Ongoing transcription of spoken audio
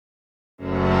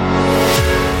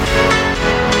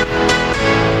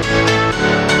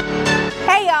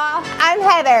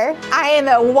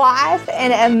a wife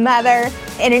and a mother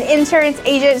and an insurance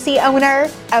agency owner,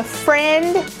 a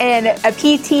friend, and a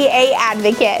PTA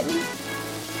advocate.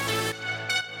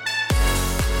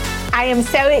 I am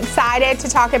so excited to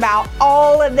talk about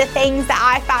all of the things that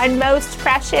I find most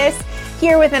precious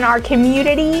here within our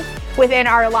community, within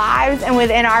our lives, and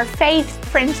within our faith,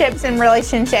 friendships, and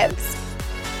relationships.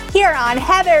 Here on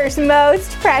Heather's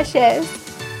Most Precious.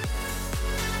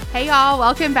 Hey y'all,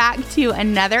 welcome back to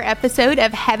another episode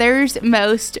of Heather's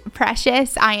Most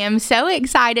Precious. I am so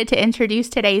excited to introduce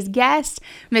today's guest,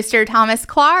 Mr. Thomas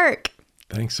Clark.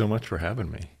 Thanks so much for having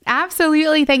me.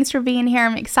 Absolutely. Thanks for being here.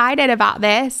 I'm excited about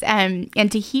this and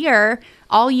to hear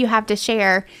all you have to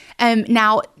share.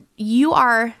 Now, you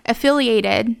are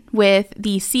affiliated with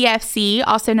the CFC,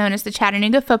 also known as the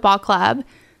Chattanooga Football Club.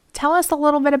 Tell us a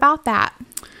little bit about that.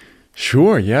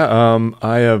 Sure, yeah.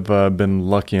 I have been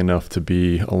lucky enough to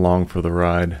be along for the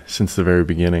ride since the very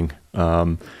beginning.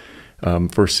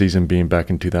 First season being back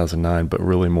in 2009, but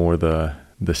really more the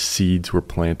seeds were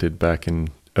planted back in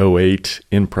 2008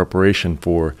 in preparation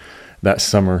for that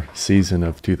summer season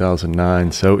of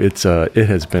 2009. So it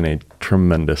has been a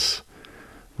tremendous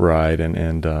ride,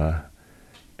 and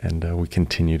we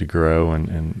continue to grow,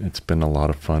 and it's been a lot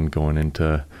of fun going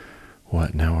into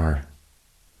what now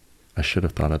I should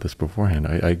have thought of this beforehand.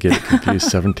 I get it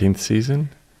confused. 17th season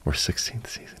or 16th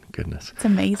season. Goodness, it's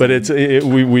amazing. But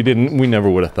we never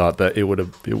would have thought that it would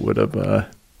have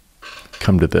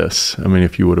come to this. I mean,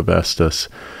 if you would have asked us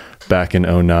back in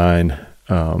 2009,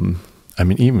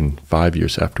 even 5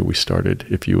 years after we started,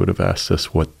 if you would have asked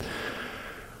us what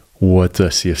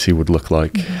CFC would look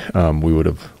like, we would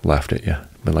have laughed at you.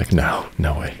 Been like, no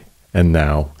way. And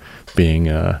now, being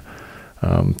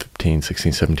 15,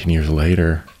 16, 17 years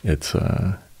later, it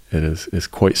is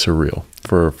quite surreal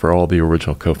for all the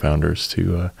original co-founders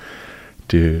to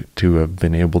have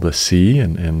been able to see,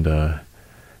 and so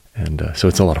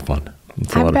it's a lot of fun.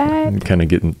 It's a lot of fun, kind of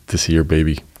getting to see your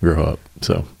baby grow up.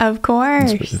 So of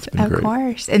course, it's been great.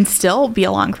 Course, and still be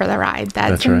along for the ride.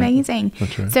 That's amazing. Right.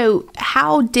 That's right. So,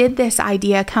 how did this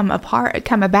idea come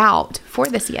about for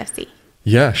the CFC?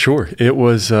 Yeah, sure. It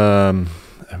was.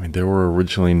 There were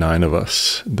originally 9 of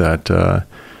us that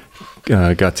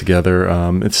got together.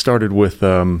 It started with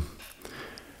I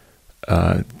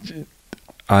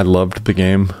loved the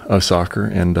game of soccer,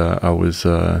 and I was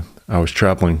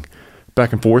traveling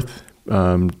back and forth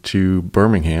to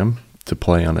Birmingham to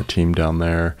play on a team down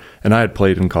there. And I had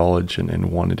played in college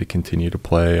and wanted to continue to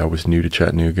play. I was new to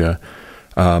Chattanooga.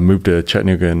 Moved to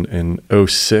Chattanooga in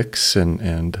 2006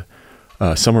 and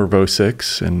summer of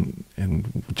 2006, and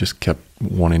just kept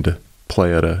wanting to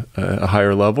play at a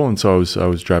higher level. And so I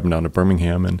was driving down to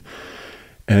Birmingham,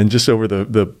 and just over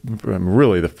the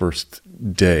first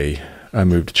day I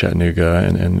moved to Chattanooga,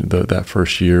 and that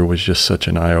first year was just such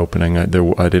an eye-opening. I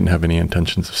didn't have any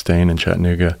intentions of staying in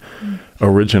Chattanooga.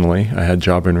 Originally, I had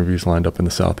job interviews lined up in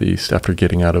the Southeast after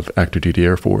getting out of active duty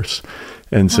Air Force.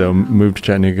 And so moved to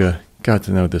Chattanooga, got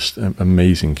to know this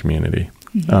amazing community.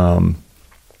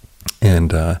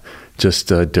 And just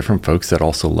different folks that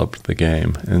also loved the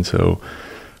game. And so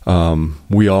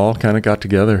we all kind of got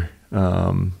together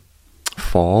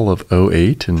fall of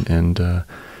 2008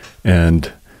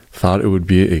 and thought it would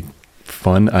be a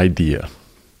fun idea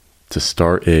to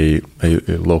start a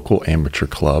local amateur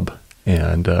club.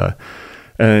 And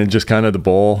just kind of the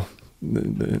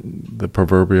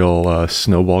proverbial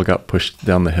snowball got pushed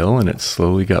down the hill, and it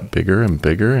slowly got bigger and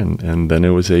bigger. And then it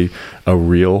was a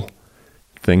real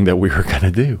thing that we were going to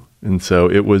do. And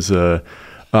so it was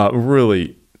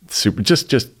really super,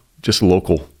 just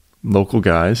local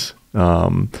guys.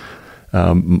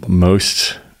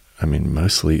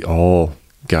 Mostly all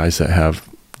guys that have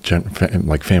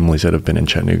families that have been in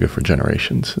Chattanooga for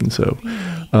generations. And so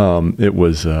it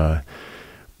was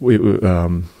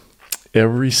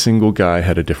every single guy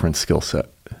had a different skill set,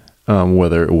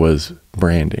 whether it was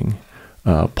branding,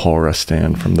 Paul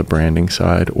Restan from the branding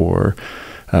side, or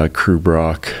Crew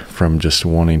Brock from just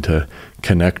wanting to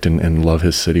connect and love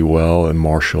his city well, and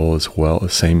Marshall as well,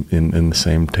 same in the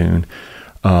same tune.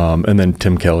 And then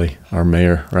Tim Kelly, our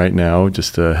mayor right now,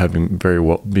 just being very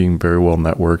well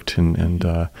networked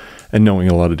and knowing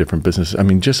a lot of different businesses. I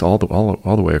mean, just all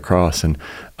the way across. And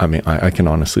I mean, I can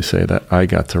honestly say that I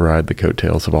got to ride the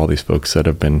coattails of all these folks that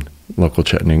have been local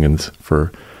Chattanoogans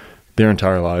for their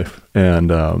entire life. And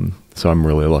so I'm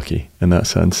really lucky in that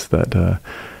sense that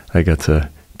I got to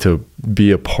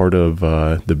be a part of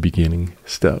the beginning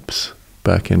steps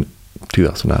back in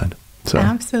 2009. So,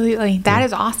 absolutely. That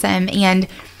is awesome. And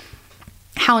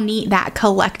how neat that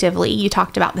collectively, you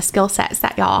talked about the skill sets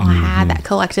that y'all had, that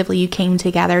collectively you came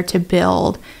together to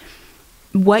build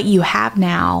what you have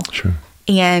now. Sure.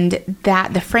 and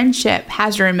that the friendship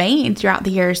has remained throughout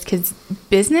the years, because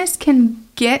business can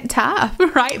get tough,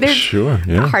 right? There's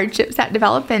hardships that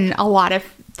develop, and a lot of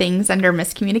things under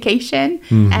miscommunication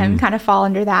kind of fall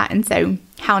under that. And so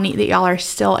how neat that y'all are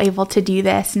still able to do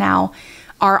this now.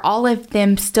 Are all of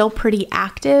them still pretty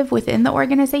active within the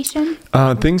organization?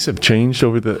 Things have changed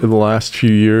over the last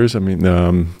few years. I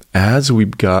mean, as we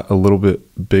got a little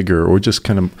bit bigger, or just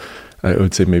kind of, I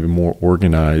would say maybe more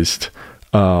organized,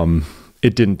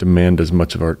 it didn't demand as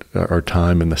much of our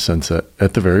time, in the sense that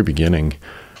at the very beginning,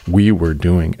 we were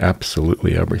doing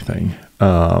absolutely everything.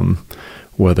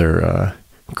 Whether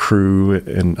Crew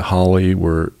and Holly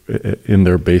were in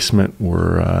their basement,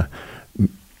 were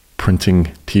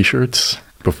printing T-shirts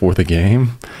before the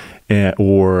game,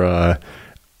 or I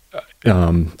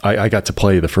got to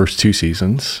play the first 2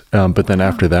 seasons, but then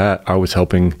after that, I was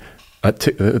helping at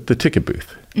the ticket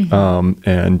booth,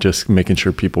 and just making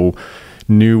sure people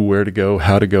knew where to go,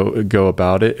 how to go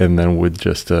about it, and then would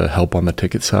just help on the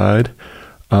ticket side.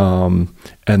 And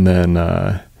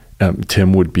then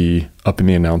Tim would be up in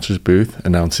the announcer's booth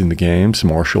announcing the games,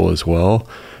 Marshall as well.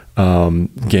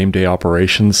 Game day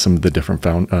operations, some of the different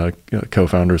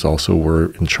co-founders also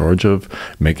were in charge of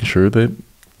making sure that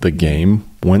the game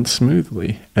went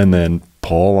smoothly. And then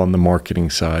Paul on the marketing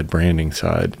side, branding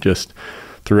side, just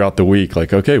throughout the week,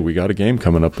 like, okay, we got a game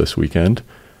coming up this weekend.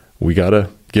 We got to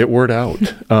get word out.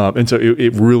 And so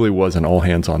it really was an all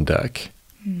hands on deck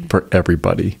for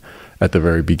everybody at the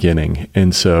very beginning.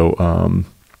 And so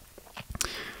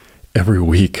every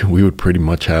week we would pretty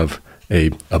much have a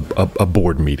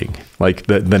board meeting. Like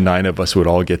the 9 of us would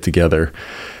all get together.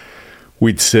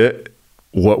 We'd sit,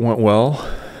 what went well?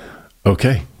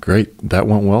 Okay, great. That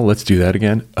went well. Let's do that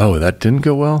again. Oh, that didn't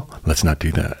go well. Let's not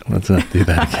do that. Let's not do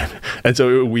that again. And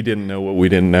so we didn't know what we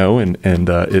didn't know. And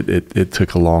it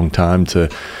took a long time to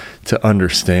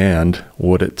understand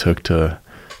what it took to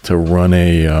run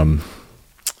an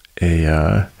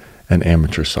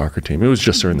amateur soccer team. It was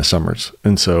just during the summers.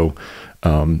 And so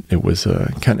it was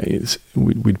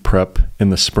we'd prep in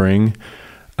the spring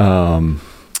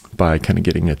by kind of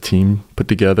getting a team put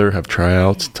together, have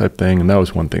tryouts type thing. And that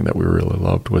was one thing that we really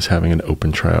loved, was having an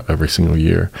open tryout every single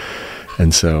year.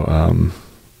 And so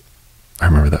I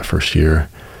remember that first year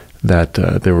that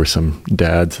there were some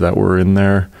dads that were in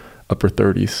their upper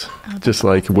 30s, just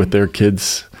like with their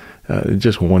kids.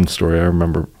 Just one story I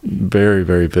remember very,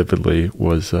 very vividly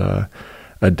was a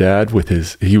dad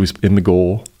he was in the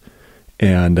goal,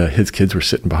 and his kids were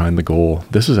sitting behind the goal.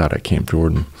 This was out at Camp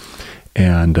Jordan.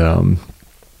 And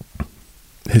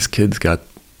his kids got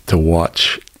to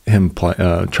watch him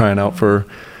trying out for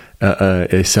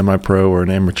a semi-pro or an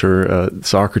amateur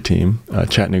soccer team,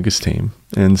 Chattanooga's team.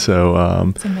 And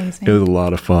so it was a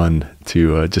lot of fun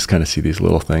to just kind of see these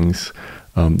little things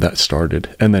that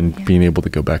started, and then being able to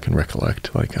go back and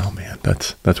recollect, like, oh man,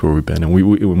 that's where we've been. And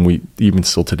we even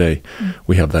still today,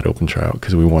 we have that open tryout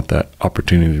because we want that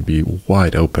opportunity to be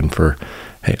wide open for,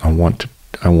 hey, I want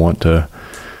to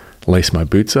lace my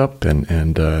boots up,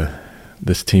 and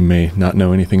this team may not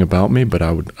know anything about me, but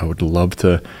I would love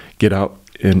to get out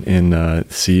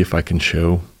and see if I can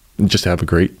just have a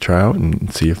great tryout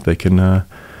and see if I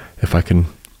can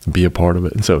be a part of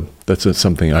it. And so that's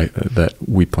something that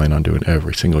we plan on doing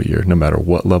every single year, no matter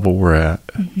what level we're at.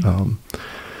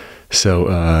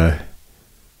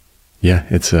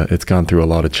 It's gone through a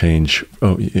lot of change.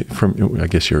 From, I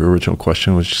guess your original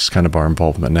question was just kind of our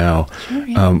involvement now. Sure,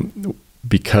 yeah.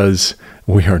 Because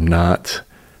we are not,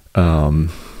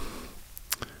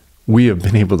 we have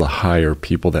been able to hire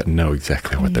people that know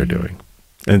exactly what they're doing.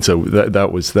 And so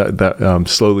that was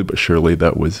slowly but surely,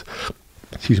 that was,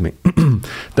 excuse me,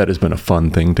 that has been a fun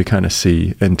thing to kind of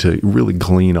see and to really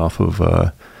glean off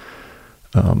of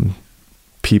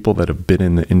people that have been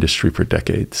in the industry for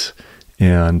decades,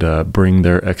 and bring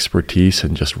their expertise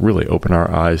and just really open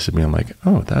our eyes to being like,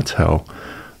 oh, that's how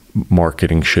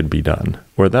marketing should be done,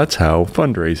 or that's how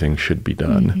fundraising should be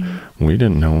done. We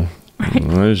didn't know. Right. It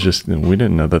was just, we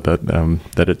didn't know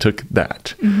that it took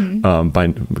that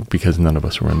because none of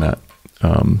us were in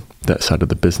that side of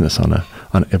the business on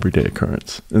an everyday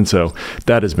occurrence. And so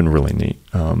that has been really neat.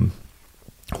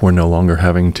 We're no longer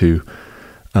having to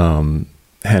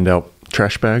hand out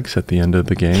trash bags at the end of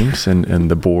the games,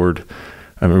 and the board.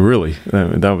 I mean, really,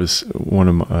 that was one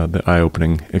of the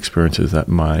eye-opening experiences that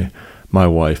my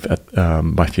wife,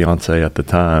 my fiance at the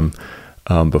time,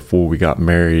 before we got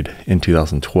married in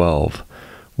 2012,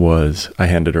 was I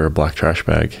handed her a black trash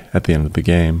bag at the end of the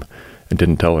game and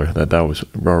didn't tell her that was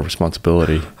our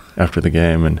responsibility after the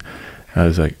game. And I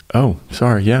was like, oh,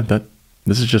 sorry. Yeah,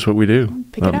 this is just what we do.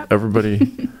 Pick it up.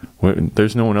 Everybody,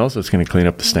 there's no one else that's going to clean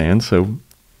up the stands. So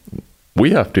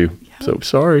we have to. So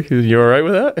sorry, you all right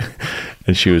with that?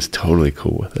 And she was totally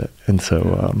cool with it. And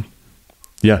so,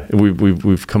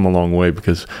 we've come a long way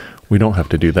because we don't have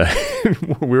to do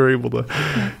that. We're able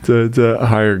to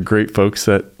hire great folks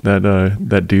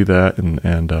that do that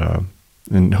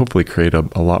and hopefully create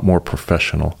a lot more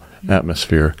professional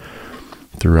atmosphere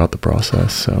throughout the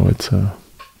process. So it's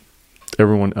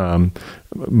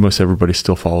most everybody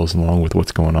still follows along with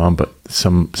what's going on, but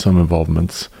some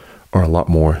involvements are a lot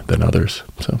more than others.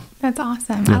 So that's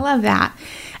awesome. I love that.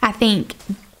 I think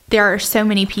there are so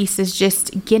many pieces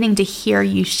just getting to hear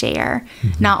you share,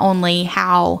 not only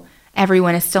how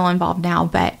everyone is still involved now,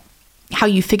 but how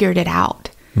you figured it out,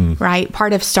 right?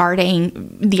 Part of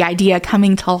starting the idea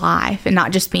coming to life and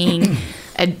not just being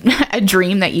a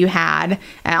dream that you had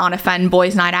on a fun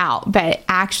boys' night out, but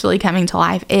actually coming to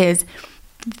life is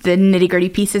the nitty-gritty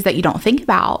pieces that you don't think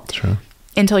about. Sure.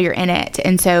 Until you're in it.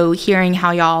 And so hearing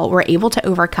how y'all were able to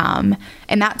overcome,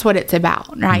 and that's what it's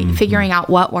about, right? Figuring out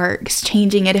what works,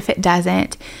 changing it if it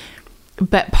doesn't.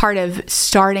 But part of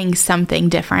starting something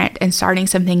different and starting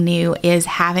something new is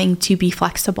having to be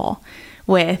flexible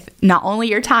with not only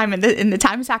your time and the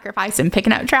time sacrifice and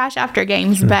picking up trash after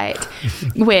games, but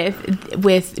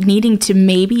with needing to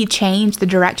maybe change the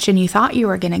direction you thought you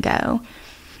were going to go,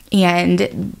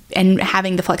 and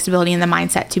having the flexibility and the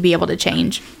mindset to be able to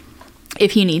change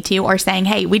if you need to, or saying,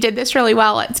 hey, we did this really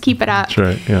well, let's keep it up. That's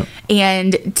right, yeah.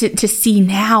 And to see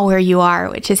now where you are,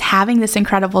 which is having this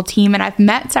incredible team, and I've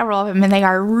met several of them, and they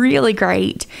are really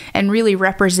great and really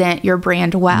represent your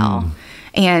brand well.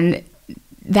 And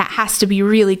that has to be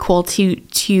really cool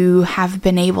to have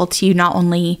been able to not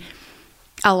only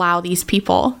allow these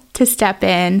people to step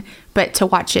in, but to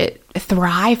watch it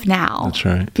thrive now. That's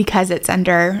right. Because it's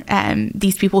under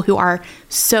these people who are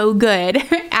so good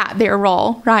at their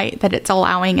role, right? That it's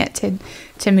allowing it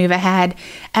to move ahead.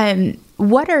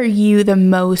 What are you the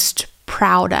most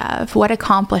proud of? What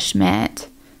accomplishment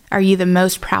are you the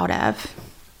most proud of?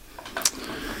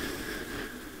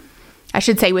 I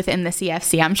should say within the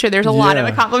CFC. I'm sure there's a lot of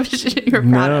accomplishments you're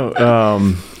proud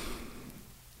of.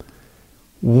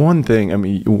 One thing, I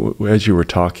mean, as you were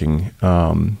talking,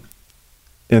 and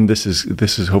this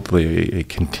is hopefully a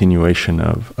continuation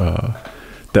of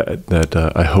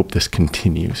that. I hope this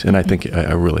continues, and I think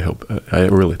I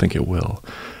really think it will.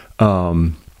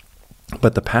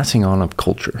 But the passing on of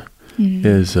culture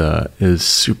is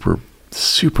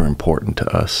super important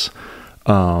to us.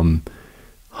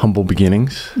 Humble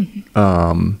beginnings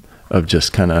of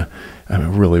just kind of, I mean,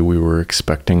 really, we were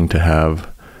expecting to have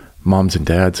moms and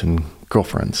dads and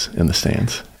girlfriends in the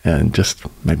stands, and just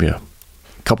maybe a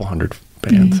couple hundred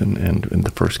fans. And in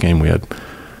the first game we had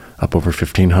up over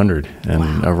 1,500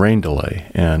 and a rain delay,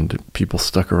 and people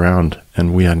stuck around,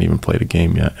 and we hadn't even played a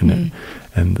game yet.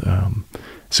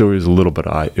 So it was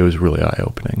it was really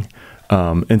eye-opening.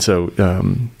 And so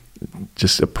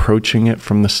just approaching it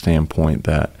from the standpoint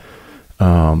that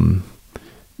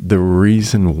the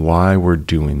reason why we're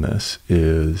doing this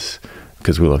is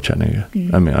because we love Chattanooga.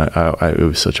 I mean, it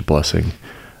was such a blessing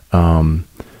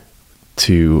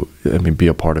to be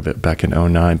a part of it back in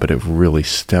 2009, but it really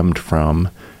stemmed from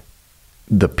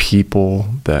the people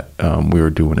that we were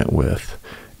doing it with,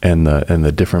 and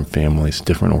the different families,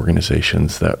 different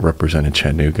organizations that represented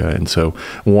Chattanooga. And so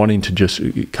wanting to just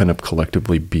kind of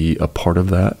collectively be a part of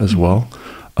that as well.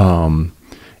 And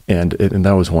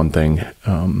that was one thing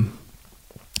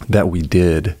that we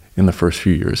did in the first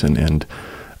few years. And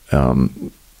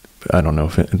I don't know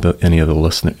if any of the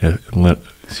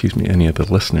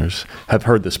listeners have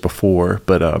heard this before,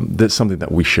 but that's something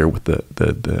that we share with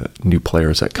the new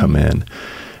players that come in,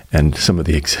 and some of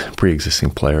the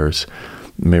pre-existing players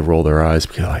may roll their eyes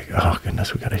because like, oh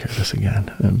goodness, we got to hear this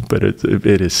again. But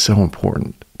it is so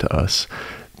important to us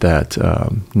that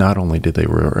not only did they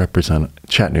represent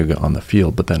Chattanooga on the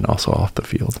field, but then also off the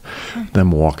field,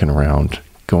 them walking around,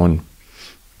 going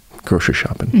grocery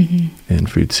shopping in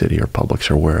Food City or Publix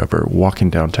or wherever,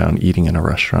 walking downtown, eating in a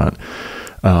restaurant,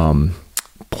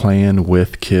 playing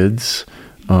with kids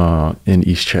in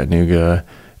East Chattanooga,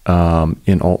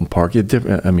 in Alton Park.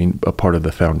 A part of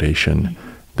the foundation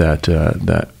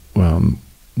that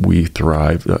we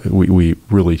thrive. We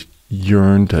really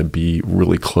yearn to be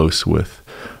really close with.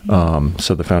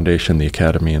 So the foundation, the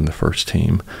academy, and the first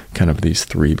team, kind of these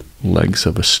three legs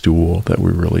of a stool that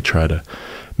we really try to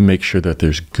make sure that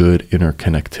there's good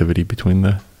interconnectivity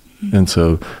between and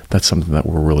so that's something that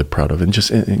we're really proud of. And just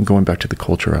going back to the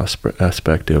culture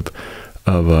aspect of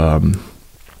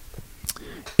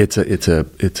it's a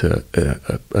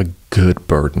good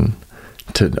burden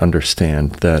to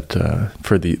understand that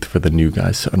for the new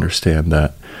guys to understand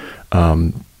that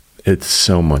it's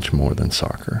so much more than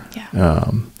soccer.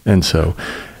 Yeah. And so,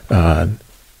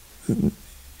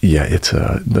 it's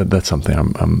that's something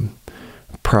I'm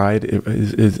pride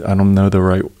is I don't know the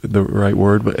right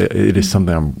word, but it is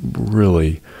something I'm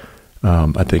really,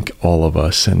 I think all of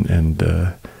us and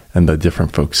the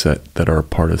different folks that are a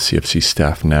part of CFC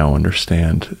staff now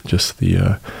understand just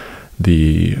the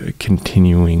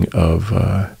continuing of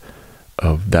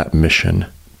that mission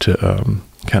to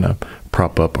kind of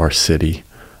prop up our city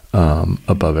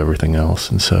above everything else.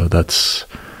 And so that's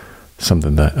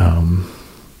something that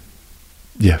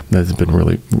that's been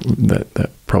really that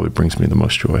probably brings me the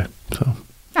most joy. So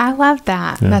I love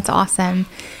that. Yeah. That's awesome.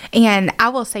 And I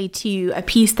will say too, a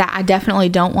piece that I definitely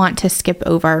don't want to skip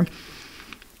over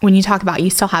when you talk about you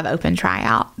still have open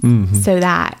tryouts, so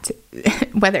that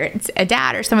whether it's a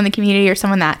dad or someone in the community or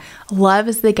someone that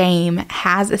loves the game,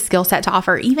 has a skill set to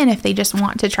offer, even if they just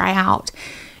want to try out,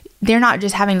 they're not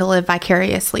just having to live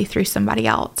vicariously through somebody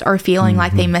else or feeling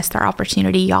like they missed their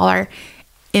opportunity. Y'all are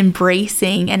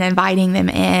embracing and inviting them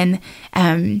in.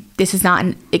 This is not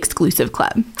an exclusive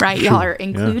club, right? Sure. Y'all are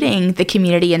including the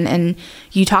community, and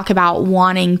you talk about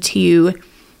wanting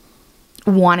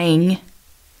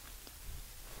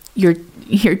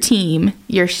your team,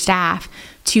 your staff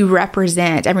to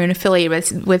represent everyone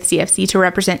affiliated with CFC, to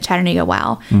represent Chattanooga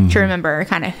well, to remember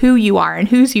kind of who you are and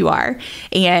whose you are,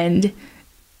 and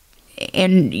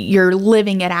you're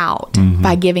living it out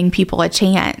by giving people a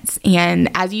chance. And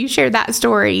as you shared that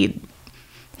story,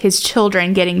 his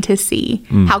children getting to see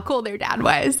how cool their dad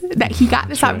was, that he got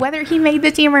this, whether he made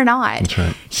the team or not,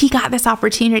 he got this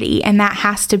opportunity. And that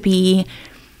has to be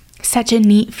such a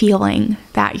neat feeling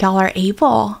that y'all are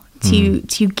able to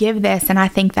give this. And I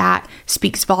think that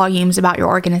speaks volumes about your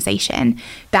organization.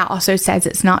 That also says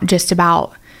it's not just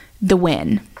about the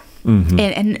win.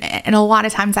 And a lot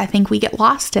of times I think we get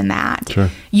lost in that.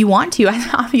 Sure. You want to,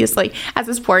 obviously, as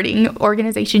a sporting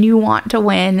organization, you want to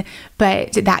win,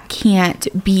 but that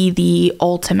can't be the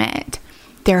ultimate.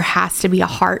 There has to be a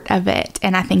heart of it.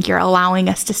 And I think you're allowing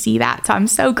us to see that. So I'm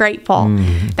so grateful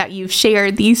that you've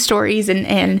shared these stories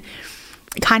and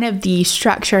kind of the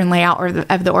structure and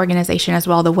layout of the organization as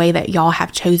well, the way that y'all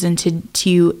have chosen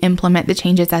to implement the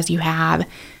changes as you have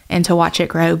and to watch it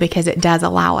grow, because it does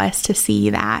allow us to see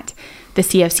that the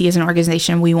CFC is an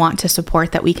organization we want to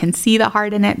support, that we can see the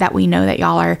heart in it, that we know that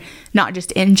y'all are not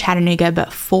just in Chattanooga,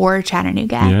 but for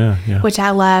Chattanooga, which I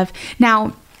love.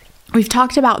 Now, we've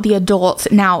talked about the adults.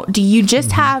 Now, do you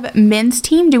just have men's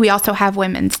team? Do we also have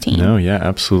women's team? No, yeah,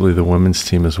 absolutely. The women's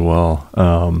team as well.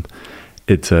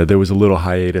 There was a little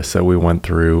hiatus that we went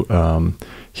through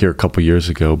here a couple years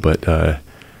ago, but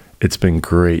it's been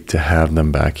great to have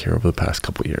them back here over the past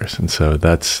couple years. And so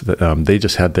they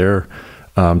just had their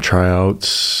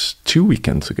tryouts 2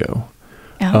 weekends ago.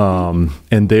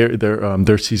 And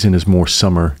their season is more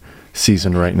summer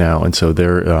season right now. And so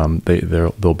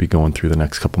they'll be going through the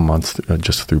next couple months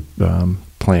just through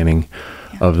planning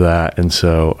of that. And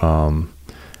so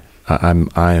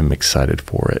I am excited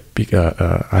for it because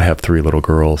I have 3 little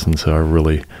girls, and so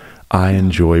I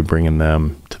enjoy bringing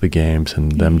them to the games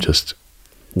and them just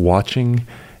watching,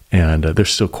 and they're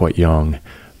still quite young,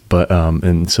 but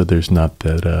and so there's not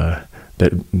that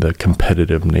the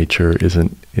competitive nature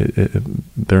isn't.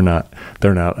 They're not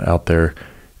out there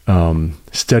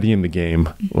studying the game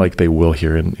like they will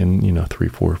here in 3,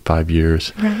 4, 5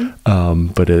 years. Right.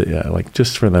 But like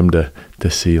just for them to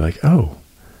see like, oh,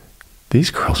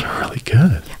 these girls are really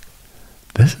good. Yeah.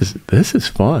 This is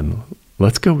fun.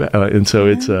 Let's go back. And so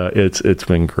it's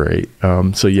been great.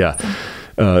 So yeah,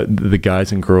 the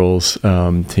guys and girls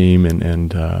team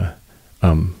and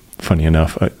funny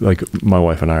enough, like my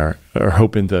wife and I are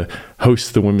hoping to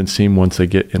host the women's team once they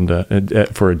get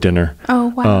for a dinner. Oh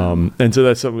wow! And so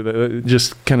that's something that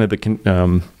just kind of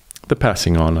the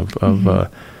passing on of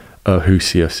who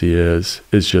CFC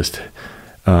is just.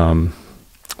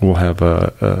 We'll have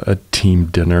a team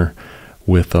dinner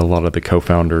with a lot of the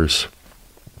co-founders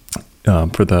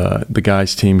for the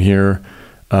guys team here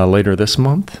later this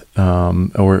month,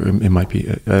 or it might be,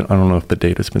 I don't know if the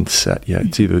date has been set yet.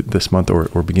 It's either this month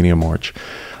or beginning of March,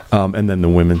 and then the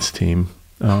women's team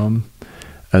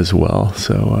as well.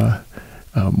 So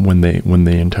when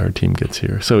the entire team gets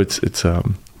here, so it's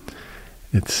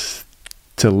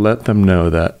to let them know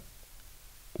that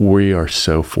we are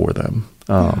so for them.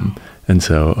 And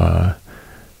so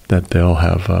that they'll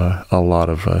have a lot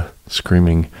of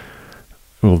screaming.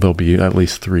 Well, there'll be at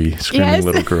least 3 screaming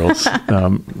little girls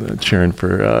cheering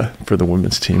for the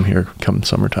women's team here come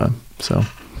summertime. So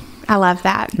I love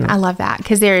that. Yeah. I love that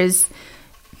because there is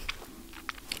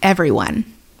everyone,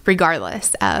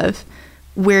 regardless of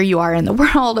where you are in the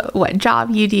world, what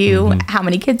job you do, how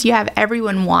many kids you have.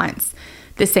 Everyone wants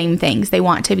the same things. They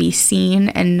want to be seen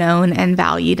and known and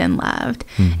valued and loved.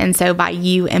 And so by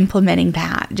you implementing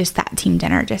that, just that team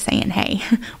dinner, just saying, hey,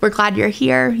 we're glad you're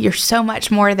here. You're so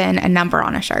much more than a number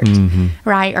on a shirt,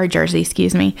 right? Or jersey,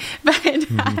 excuse me. But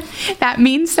that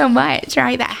means so much,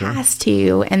 right? That has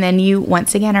to. And then you,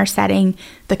 once again, are setting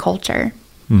the culture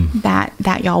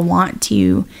that y'all want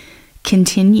to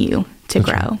continue to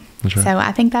grow. That's right. So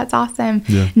I think that's awesome.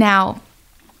 Yeah. Now,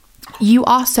 you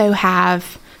also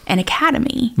have an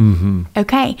academy.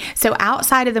 Okay. So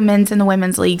outside of the men's and the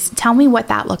women's leagues, tell me what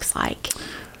that looks like.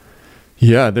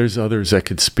 Yeah, there's others that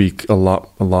could speak a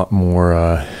lot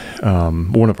more.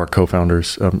 One of our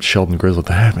co-founders, Sheldon Grizzle,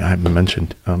 I haven't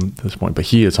mentioned at this point, but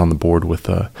he is on the board with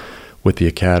the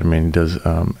academy, and does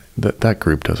that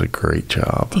group does a great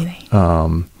job. Do they?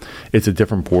 It's a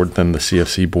different board than the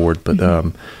CFC board, but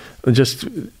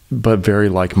but very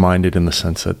like-minded in the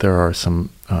sense that there are some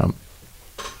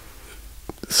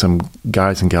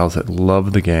guys and gals that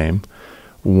love the game,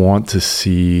 want to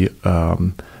see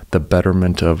the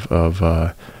betterment of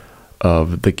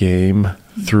the game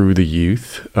through the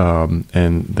youth,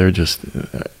 and they're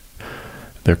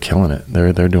killing it.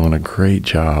 They're doing a great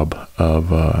job of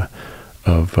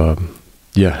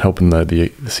helping the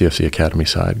CFC Academy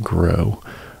side grow.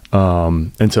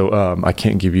 And so I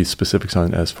can't give you specifics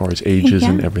on as far as ages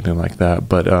and everything like that,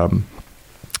 but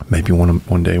maybe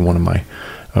one day one of my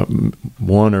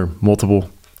one or multiple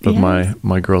of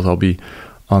my girls, I'll be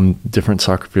on different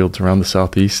soccer fields around the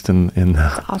Southeast and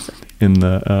awesome. in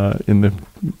the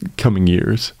coming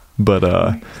years. But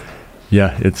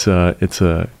it's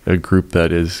a group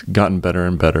that has gotten better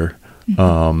and better,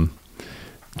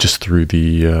 just through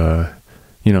the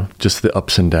just the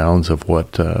ups and downs of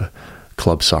what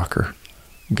club soccer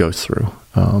goes through.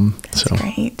 That's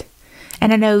great.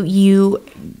 And I know you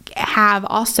have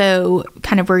also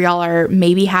kind of where y'all are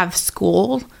maybe have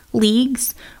school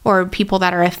leagues or people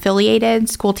that are affiliated,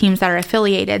 school teams that are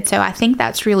affiliated. So I think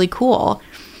that's really cool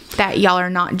that y'all are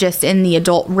not just in the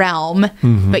adult realm,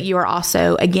 but you are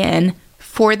also, again,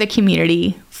 for the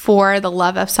community, for the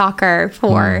love of soccer,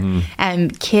 for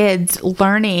kids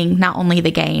learning not only the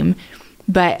game,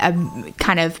 but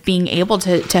kind of being able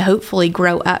to hopefully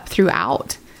grow up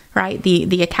throughout, right?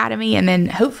 The academy, and then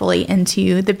hopefully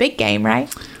into the big game,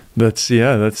 right? That's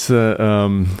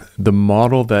the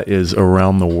model that is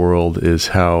around the world is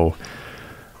how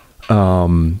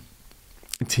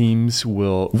teams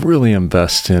will really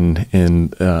invest in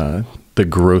the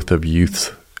growth of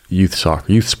youth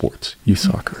soccer, youth sports, youth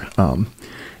soccer.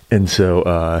 And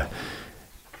so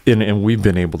and we've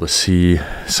been able to see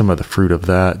some of the fruit of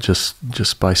that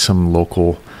just by some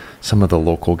of the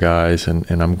local guys, and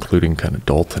I'm including kind of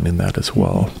Dalton in that as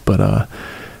well. But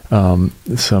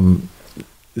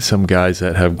some guys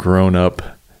that have grown up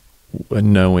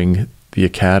knowing the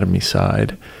academy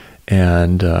side,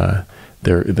 and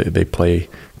they play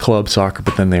club soccer,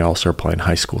 but then they also are playing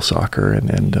high school soccer,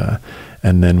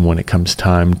 and then when it comes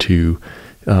time to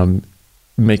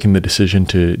making the decision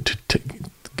to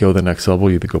go the next level,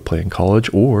 either go play in college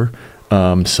or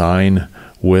sign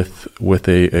with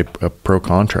a pro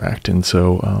contract. And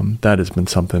so that has been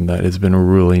something that has been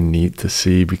really neat to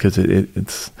see, because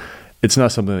it's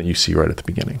not something that you see right at the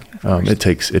beginning. It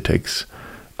takes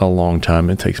a long time.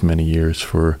 It takes many years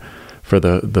for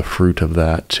the fruit of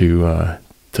that to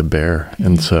bear.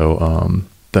 And so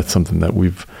that's something that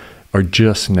are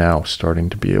just now starting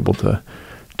to be able to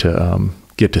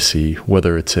get to see,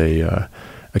 whether it's a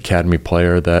academy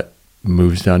player that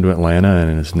moves down to Atlanta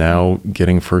and is now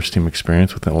getting first team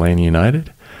experience with Atlanta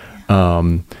United,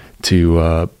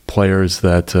 to players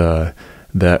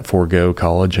that forego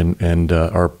college and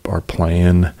are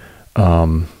playing,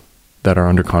 that are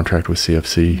under contract with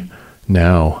CFC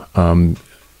now,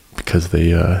 because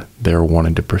they're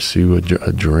wanting to pursue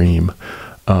a dream.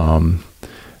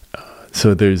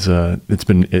 So there's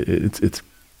it's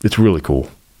really cool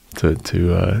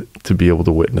to be able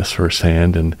to witness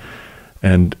firsthand,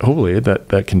 and hopefully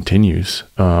that continues,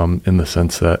 in the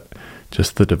sense that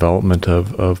just the development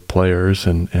of players,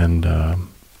 and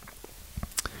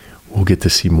we'll get to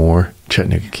see more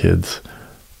Chattanooga kids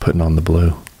putting on the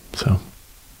blue. So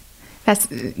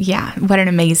what an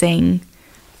amazing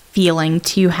feeling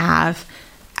to have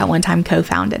at one time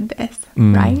co-founded this,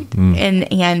 right?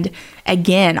 And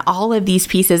again, all of these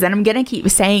pieces, and I'm going to keep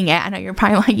saying it. I know you're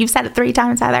probably like, you've said it 3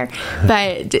 times, Heather,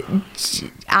 but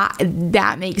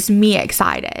that makes me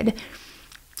excited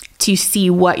to see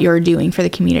what you're doing for the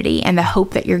community and the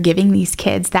hope that you're giving these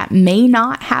kids that may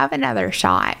not have another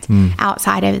shot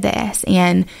outside of this,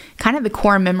 and kind of the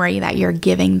core memory that you're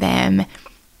giving them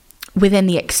within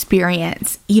the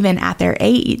experience, even at their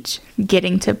age,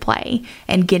 getting to play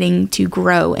and getting to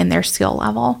grow in their skill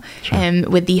level, and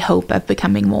with the hope of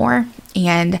becoming more.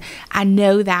 And I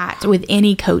know that with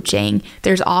any coaching,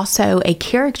 there's also a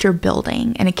character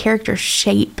building and a character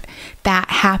shape that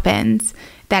happens,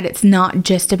 that it's not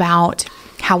just about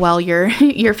how well your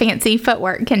fancy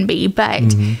footwork can be,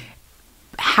 but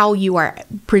how you are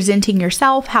presenting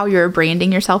yourself, how you're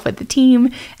branding yourself with the team.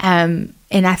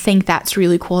 And I think that's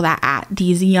really cool that at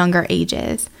these younger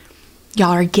ages, y'all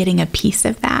are getting a piece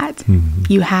of that.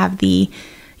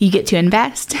 You get to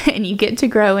invest and you get to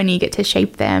grow and you get to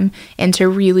shape them into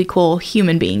really cool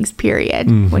human beings,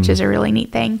 period, which is a really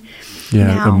neat thing. Yeah,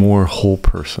 now, a more whole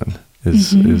person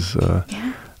is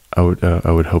I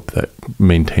would hope that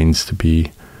maintains to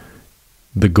be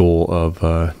the goal of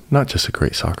not just a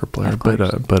great soccer player,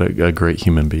 but a great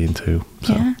human being too.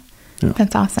 So, yeah.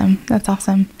 That's awesome. That's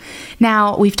awesome.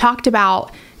 Now, we've talked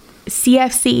about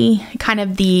CFC, kind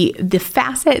of the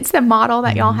facets, the model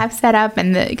that y'all have set up,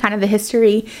 and the kind of the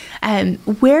history.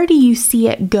 Where do you see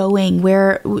it going?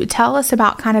 Tell us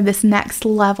about kind of this next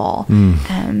level.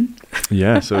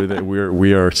 So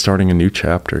we are starting a new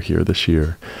chapter here this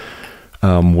year,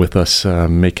 with us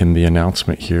making the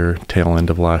announcement here tail end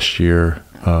of last year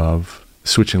of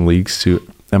switching leagues to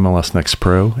MLS Next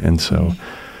Pro, and so.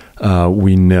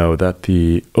 We know that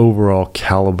the overall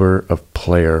caliber of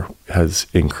player has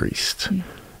increased.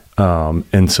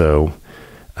 And so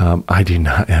I do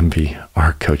not envy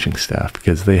our coaching staff,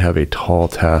 because they have a tall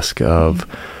task of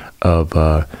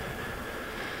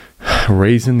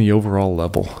raising the overall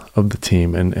level of the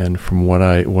team. And from what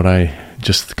I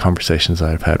just the conversations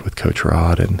I've had with Coach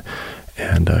Rod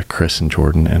and Chris and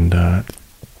Jordan, and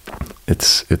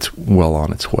it's well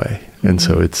on its way. And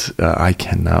so it's I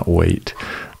cannot wait.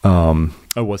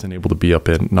 I wasn't able to be up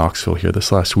in Knoxville here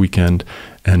this last weekend,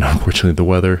 and unfortunately the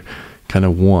weather kind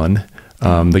of won.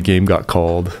 The game got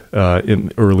called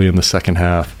early in the second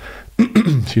half.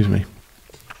 Excuse me.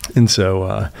 And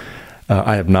so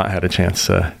I have not had a chance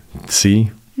to see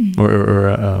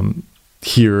or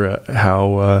hear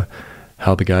how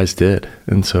the guys did.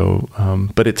 And so,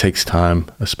 but it takes time,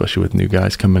 especially with new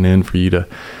guys coming in, for you to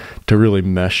really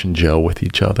mesh and gel with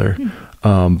each other.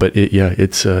 But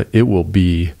it will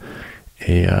be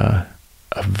a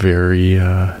very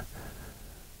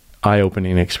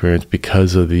eye-opening experience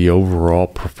because of the overall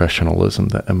professionalism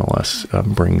that MLS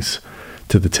brings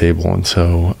to the table. And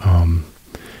so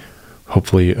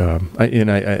hopefully,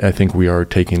 I think we are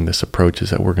taking this approach, is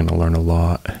that we're going to learn a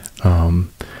lot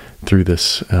through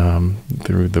this,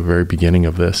 through the very beginning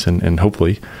of this, and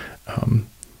hopefully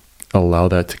allow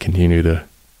that to continue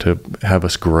to have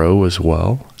us grow as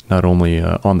well, not only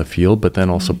on the field, but then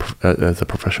also as a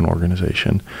professional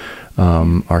organization,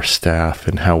 our staff,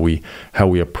 and how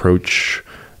we approach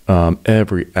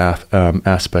every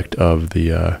aspect of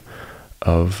the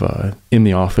in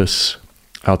the office,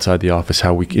 outside the office,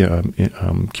 how we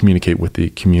communicate with the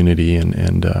community,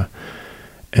 and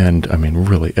I mean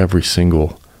really every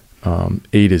single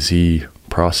A to Z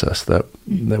process that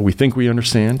we think we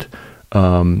understand.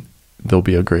 There'll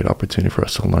be a great opportunity for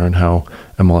us to learn how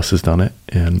MLS has done it,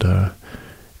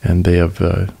 and they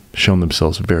have shown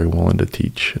themselves very willing to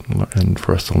teach, and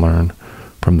for us to learn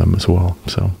from them as well.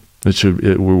 So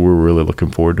we're really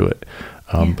looking forward to it.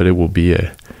 But it will be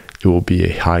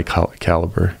a high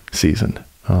caliber season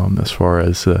as far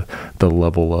as the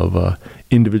level of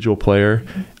individual player,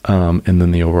 and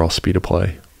then the overall speed of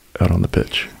play out on the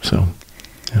pitch. So.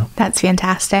 Yeah. That's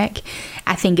fantastic.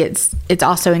 I think it's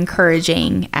also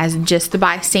encouraging as just the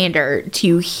bystander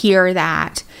to hear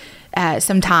that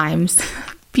sometimes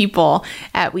people,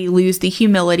 we lose the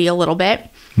humility a little bit.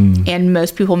 And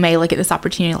most people may look at this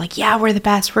opportunity like, yeah, we're the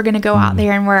best. We're going to go out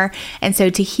there and so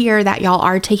to hear that y'all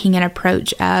are taking an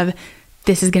approach of,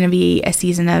 this is going to be a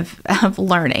season of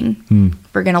learning.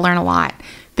 We're going to learn a lot,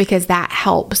 because that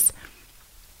helps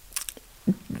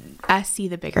us see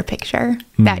the bigger picture,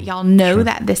 that y'all know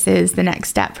that this is the next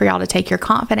step for y'all to take. You're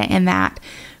confident in that,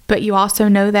 but you also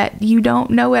know that you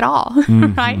don't know it all,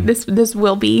 right?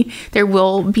 There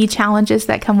will be challenges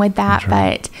that come with that,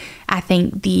 but I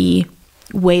think the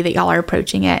way that y'all are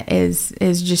approaching it is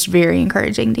just very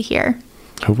encouraging to hear.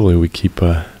 Hopefully we keep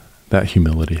that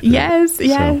humility there.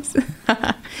 Yes.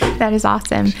 That is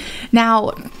awesome.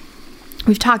 Now,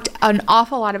 we've talked an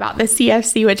awful lot about the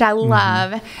CFC, which I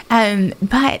love,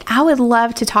 but I would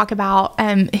love to talk about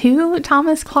who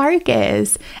Thomas Clark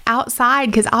is outside,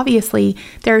 because obviously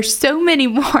there are so many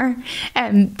more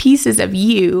pieces of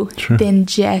you than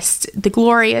just the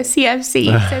glorious CFC.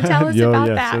 So tell us about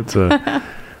that.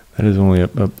 That is only a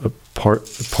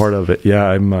part of it.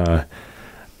 Yeah,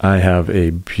 I have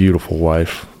a beautiful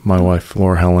wife, my wife,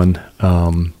 Laura Helen,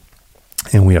 and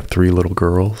we have 3 little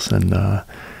girls, and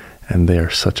they are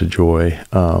such a joy.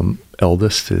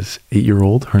 Eldest is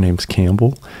 8-year-old. Her name's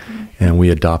Campbell, and we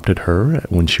adopted her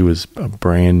when she was a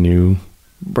brand new,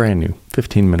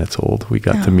 15 minutes old. We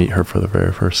got to meet her for the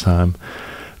very first time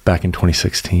back in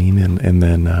 2016, and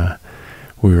then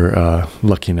we were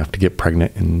lucky enough to get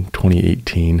pregnant in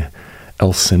 2018.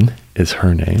 Elson is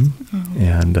her name,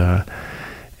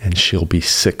 and she'll be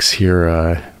 6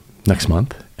 here next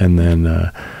month. And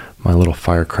then my little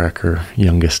firecracker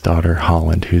youngest daughter,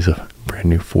 Holland, who's a brand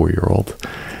new 4-year-old.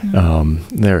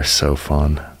 They're so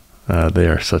fun. They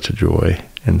are such a joy,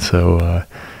 and so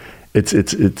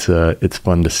it's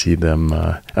fun to see them.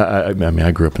 I mean,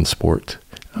 I grew up in sport.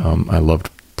 I loved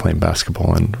playing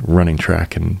basketball and running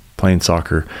track and playing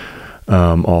soccer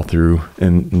all through,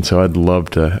 and so I'd love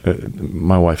to.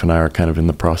 My wife and I are kind of in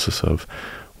the process of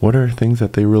what are things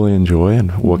that they really enjoy,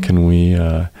 and what can we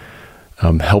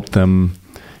help them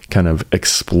kind of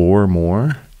explore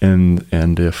more, and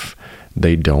if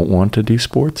they don't want to do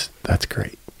sports, that's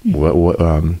great.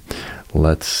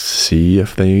 Let's see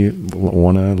if they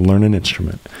want to learn an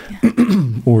instrument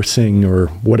or sing or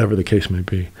whatever the case may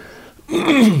be.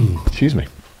 Excuse me.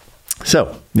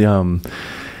 So,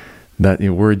 that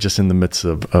we're just in the midst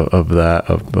of that,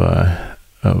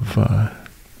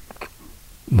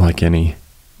 like any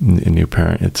new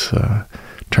parent, it's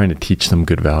trying to teach them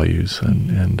good values,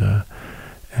 and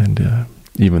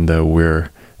even though we're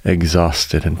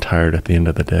exhausted and tired at the end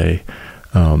of the day,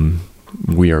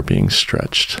 we are being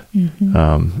stretched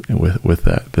with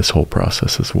this whole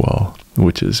process as well,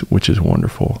 which is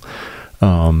wonderful.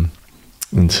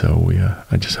 And so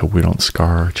I just hope we don't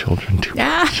scar our children too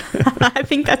much. I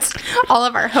think that's all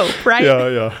of our hope, right?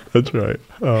 Yeah, that's right.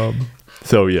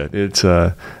 So yeah, it's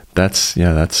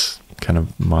that's kind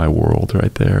of my world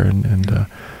right there, and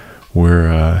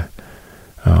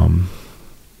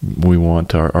we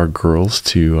want our girls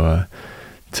to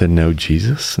know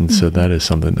Jesus, and so that is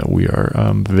something that we are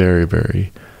very,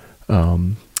 very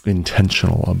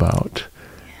intentional about.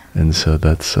 And so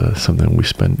that's something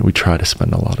we try to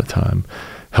spend a lot of time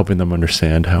helping them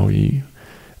understand how we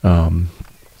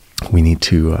need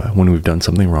to, when we've done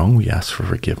something wrong, we ask for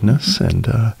forgiveness, and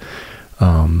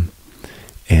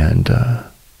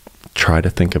try to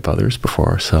think of others before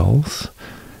ourselves.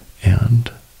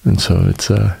 And so it's,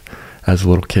 as a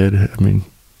little kid, I mean,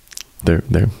 they're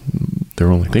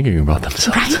only thinking about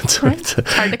themselves. Right, so right.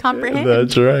 It's hard to comprehend.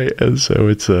 That's right. And so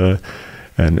it's,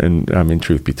 and I mean,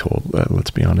 truth be told,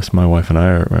 let's be honest, my wife and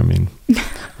I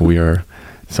we are,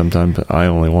 sometimes I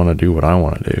only want to do what I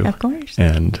want to do. Of course.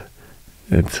 And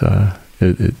it's,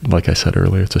 like I said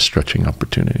earlier, it's a stretching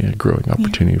opportunity, a growing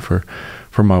opportunity for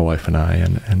my wife and I,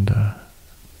 and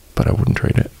but I wouldn't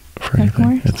trade it for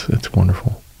anything. It's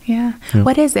wonderful. Yeah.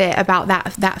 What is it about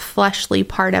that fleshly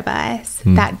part of us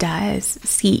that does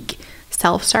seek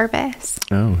self-service?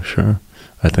 Oh, sure.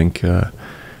 I think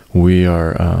we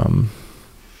are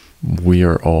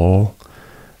all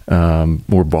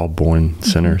we're all born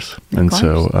sinners, and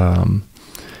so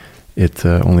it's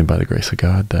only by the grace of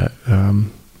God that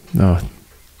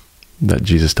that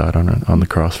Jesus died on the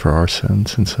cross for our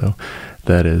sins, and so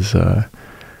that is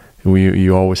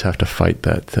you always have to fight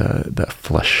that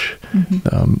flesh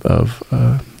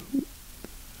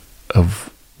of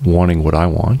wanting what I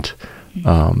want,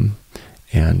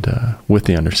 and with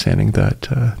the understanding that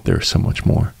there's so much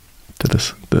more to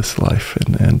this life,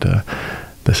 and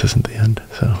this isn't the end.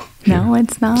 So no,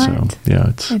 it's not. So yeah,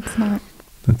 it's not.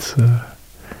 It's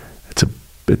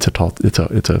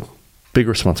a big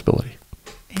responsibility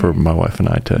for my wife and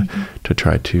I to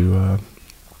try to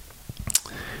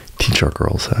teach our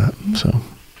girls that. So,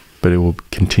 but it will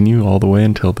continue all the way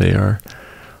until they are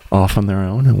off on their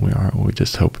own, and we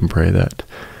just hope and pray that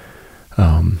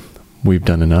we've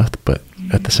done enough, but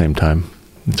at the same time,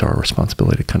 it's our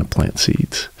responsibility to kind of plant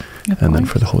seeds, and then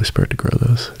for the Holy Spirit to grow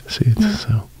those seeds. Yeah.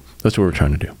 So that's what we're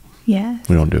trying to do. Yes.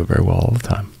 We don't do it very well all the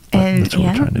time, but and that's what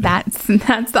we're trying to do.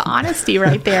 That's the honesty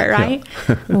right there, right?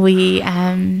 We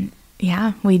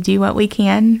do what we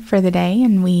can for the day,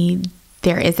 and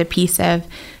there is a piece of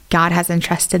God has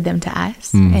entrusted them to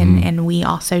us, and we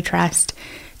also trust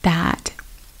that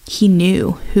He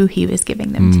knew who He was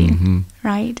giving them to,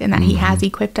 right? And that He has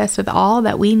equipped us with all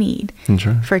that we need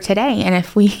for today. And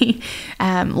if we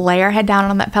lay our head down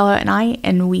on that pillow at night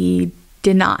and we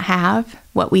did not have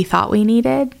what we thought we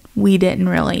needed, we didn't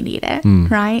really need it,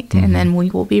 right? And then we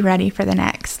will be ready for the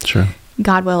next,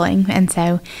 God willing. And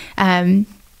so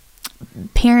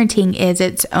parenting is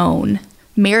its own,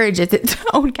 marriage is its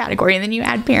own category. And then you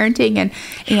add parenting,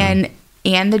 and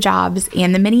and the jobs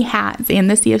and the many hats and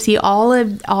the CFC,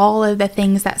 all of the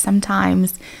things that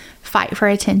sometimes fight for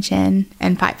attention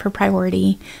and fight for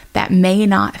priority that may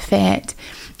not fit.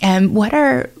 What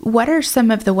are some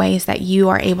of the ways that you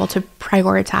are able to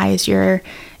prioritize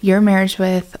your marriage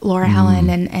with Laura Helen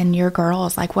and your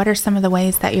girls? Like, what are some of the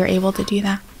ways that you're able to do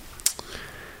that?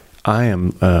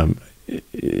 I'm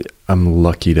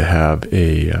lucky to have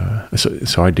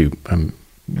so I do.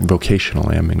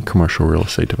 Vocationally, I'm in commercial real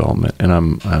estate development, and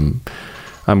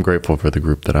I'm grateful for the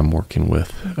group that I'm working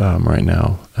with right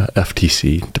now,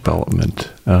 FTC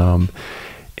Development,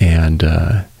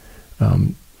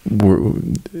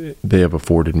 they have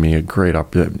afforded me a great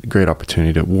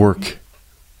opportunity to work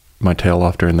my tail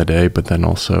off during the day, but then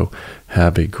also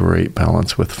have a great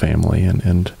balance with family,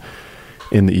 and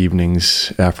in the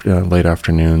evenings, after late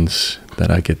afternoons, that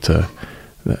I get to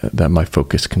that my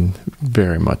focus can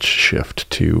very much shift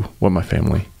to what my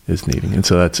family is needing. And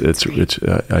so it's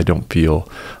I don't feel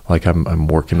like I'm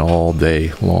working all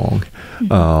day long.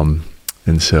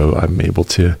 And so I'm able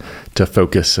to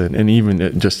focus, and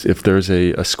even just if there's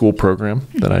a school program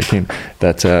that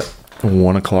that's at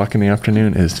 1:00 in the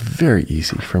afternoon, it's very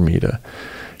easy for me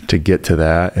to get to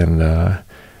that,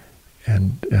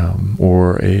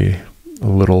 or a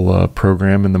little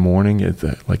program in the morning.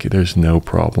 There's no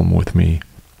problem with me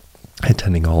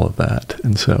attending all of that.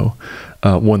 And so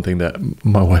one thing that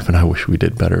my wife and I wish we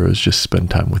did better was just spend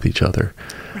time with each other,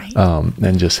 right.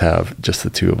 And just have just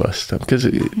the two of us, because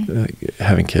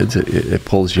having kids, it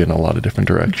pulls you in a lot of different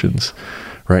directions.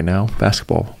 Right now,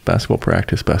 basketball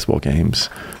practice, basketball games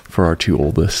for our two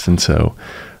oldest. And so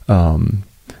and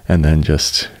then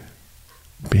just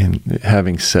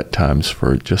having set times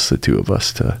for just the two of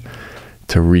us to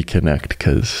reconnect,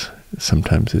 because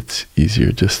sometimes it's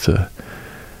easier just to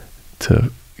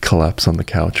collapse on the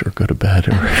couch or go to bed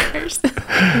or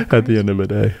at the end of the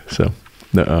day. So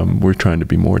we're trying to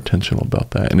be more intentional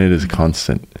about that. And it is a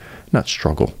constant, not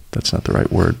struggle, that's not the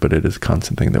right word, but it is a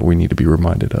constant thing that we need to be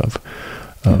reminded of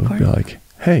like,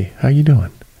 hey, how you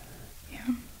doing?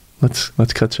 Yeah. Let's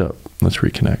catch up. Let's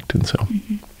reconnect. And so.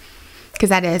 Because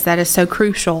that is so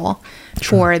crucial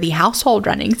for the household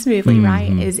running smoothly,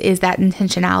 right? Is that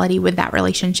intentionality with that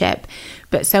relationship.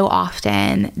 But so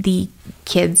often the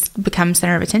kids become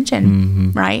center of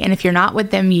attention, right? And if you're not with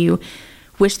them, you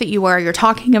wish that you were. You're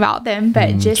talking about them,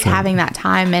 but just having that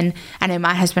time. And I know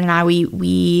my husband and I,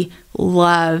 we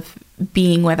love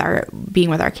being with our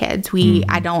kids.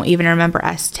 I don't even remember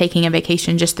us taking a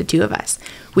vacation, just the two of us.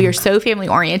 We are so family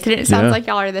oriented, and it sounds like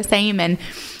y'all are the same. And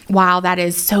wow, that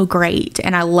is so great.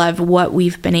 And I love what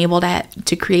we've been able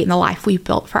to create in the life we've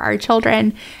built for our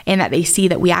children, and that they see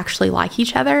that we actually like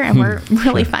each other and we're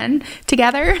really fun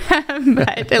together.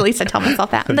 But at least I tell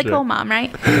myself that. I'm the cool mom,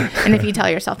 right? And if you tell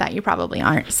yourself that, you probably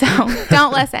aren't. So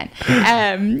don't listen.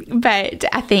 But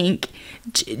I think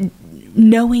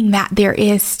knowing that there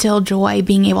is still joy,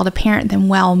 being able to parent them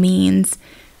well, means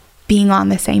being on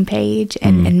the same page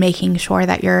and making sure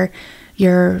that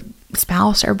your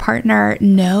spouse or partner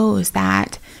knows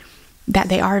that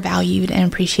they are valued and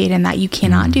appreciated, and that you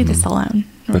cannot do this alone,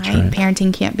 right?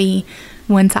 Parenting can't be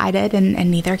one-sided,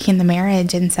 and neither can the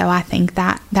marriage. And so I think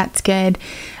that's good.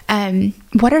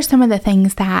 What are some of the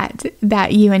things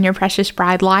that you and your precious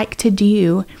bride like to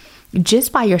do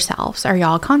just by yourselves? Are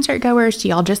y'all concert goers? Do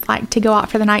y'all just like to go out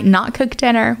for the night and not cook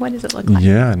dinner? What does it look like?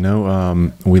 Yeah,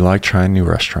 no, we like trying new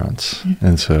restaurants.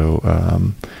 And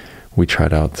so we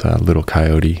tried out Little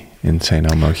Coyote in St.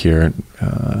 Elmo here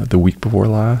the week before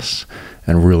last,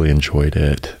 and really enjoyed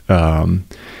it. And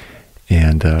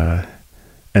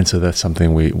so that's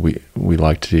something we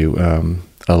like to do.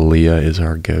 Aaliyah is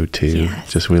our go-to.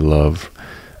 Yes. Just we love.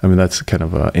 I mean, that's kind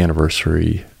of an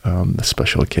anniversary, a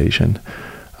special occasion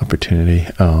opportunity.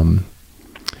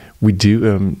 We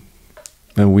do.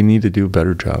 And we need to do a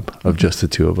better job of just the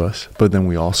two of us. But then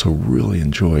we also really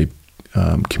enjoy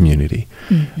community,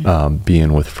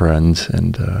 being with friends,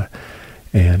 and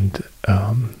having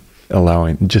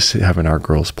our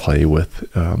girls play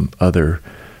with other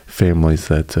families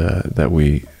that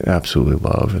we absolutely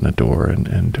love and adore,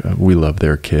 and we love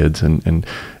their kids, and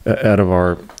out of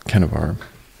our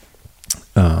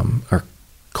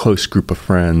close group of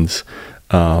friends,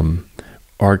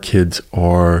 our kids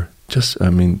are just,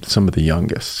 some of the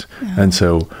youngest. Yeah. And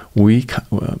so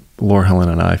Laura Helen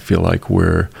and I feel like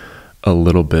we're a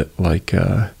little bit like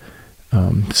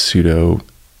pseudo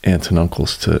aunts and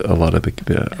uncles to a lot of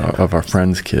of our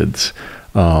friends' kids,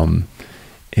 and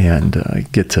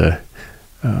get to.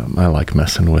 I like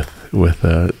messing with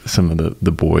some of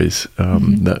the boys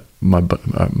that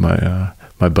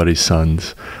my buddy's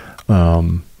sons,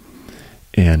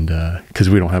 and because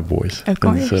we don't have boys, of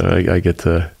course, and so I get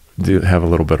to have a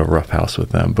little bit of rough house with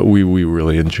them. But we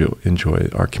really enjoy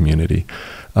our community,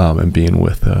 and being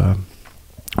with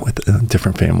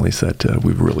different families that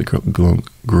we've really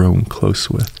grown close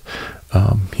with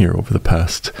here over the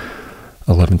past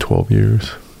 11, 12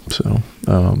 years. So,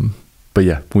 but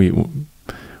yeah, we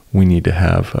need to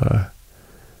have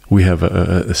we have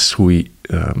a sweet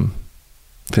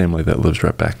family that lives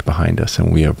right back behind us,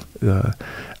 and we have.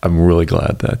 I'm really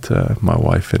glad that my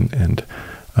wife and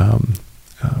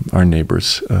our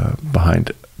neighbors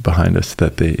behind us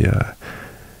that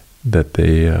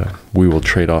we will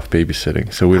trade off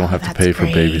babysitting, so we don't have to pay for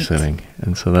babysitting,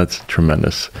 and so that's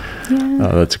tremendous.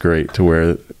 That's great, to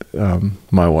where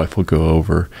my wife will go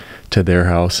over to their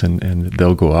house and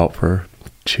they'll go out for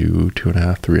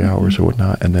 2.5, 3 hours or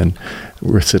whatnot, and then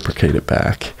reciprocate it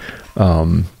back.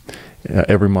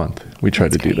 Every month we try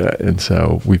to do that, and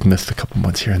so we've missed a couple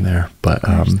months here and there, but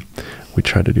we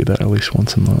try to do that at least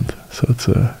once a month. So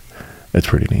it's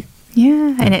pretty neat.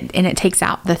 Yeah, and it takes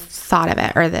out the thought of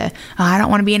it, or I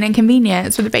don't want to be an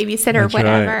inconvenience for the babysitter, or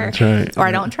whatever. That's right. Or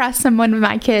I don't trust someone with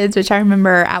my kids, which I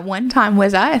remember at one time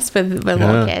was us with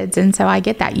little kids, and so I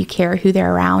get that you care who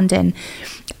they're around, and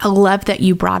I love that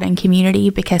you brought in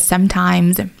community, because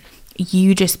sometimes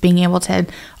you just being able to,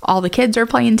 all the kids are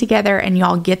playing together and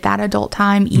y'all get that adult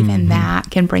time, even that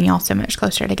can bring y'all so much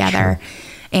closer together. Sure.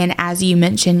 And as you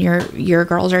mentioned, your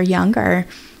girls are younger.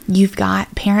 You've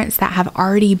got parents that have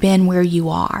already been where you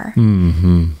are.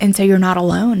 And so you're not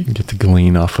alone. You get to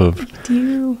glean off of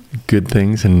good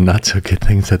things and not so good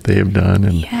things that they have done.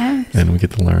 And we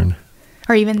get to learn.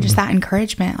 Or even just that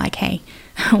encouragement, like, hey,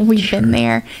 we've been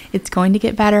there, it's going to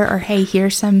get better. Or, hey,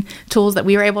 here's some tools that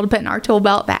we were able to put in our tool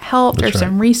belt that helped, or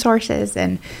some resources.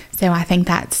 And so I think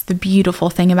that's the beautiful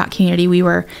thing about community. We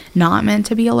were not meant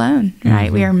to be alone,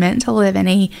 right? We are meant to live in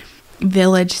a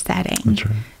village setting. That's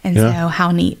right. And so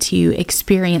how neat to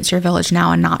experience your village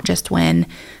now, and not just when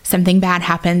something bad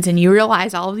happens and you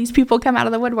realize all of these people come out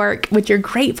of the woodwork, which you're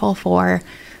grateful for,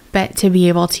 but to be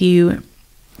able to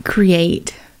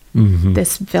create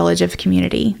this village of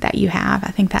community that you have.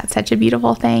 I think that's such a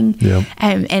beautiful thing. Yep.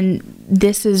 And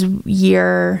this is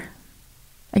year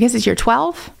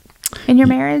 12 in your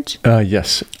marriage?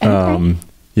 Yes. Okay.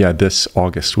 This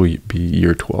August will be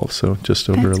year 12, so just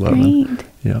over That's 11. Great.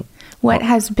 Yep. What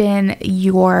has been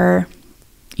your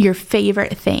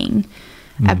favorite thing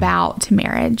about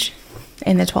marriage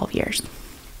in the 12 years?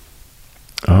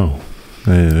 Oh,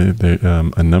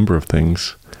 a number of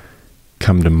things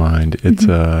come to mind. It's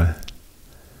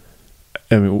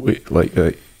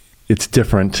it's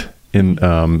different in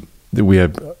we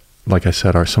have, like I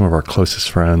said, some of our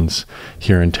closest friends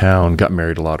here in town got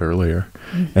married a lot earlier,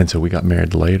 and so we got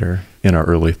married later in our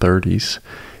early 30s,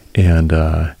 and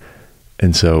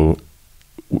so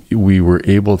we were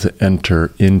able to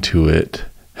enter into it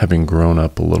having grown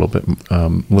up a little bit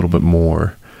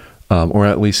more, or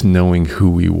at least knowing who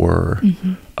we were,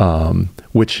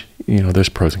 which, there's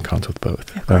pros and cons with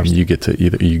both. You get to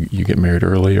either you get married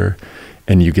earlier,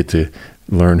 and you get to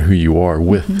learn who you are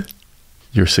with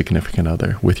your significant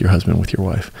other, with your husband, with your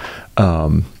wife,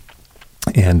 and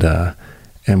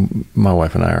my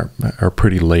wife and I are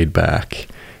pretty laid back,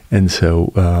 and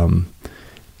so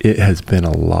it has been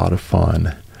a lot of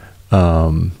fun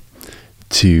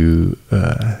to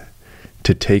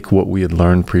take what we had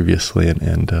learned previously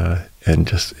and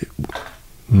just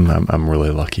I'm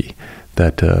really lucky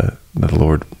that the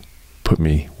Lord put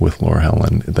me with Laura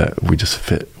Helen, that we just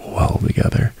fit well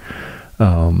together.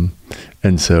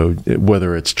 And so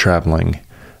whether it's traveling,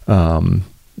 I'm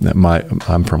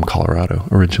from Colorado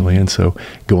originally, and so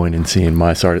going and seeing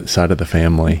my side of the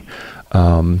family,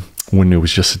 when it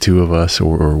was just the two of us,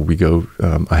 or we go,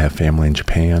 I have family in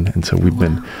Japan, and so we've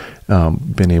been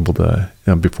able to,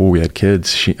 before we had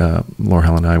kids, Laura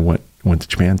Helen and I went to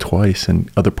Japan twice,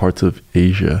 and other parts of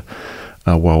Asia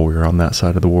while we were on that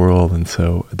side of the world, and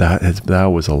so that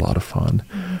was a lot of fun,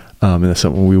 and that's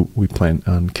something we plan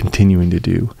on continuing to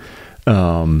do.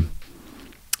 But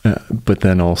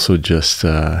then also just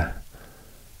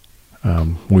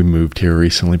we moved here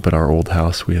recently, but our old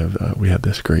house, we had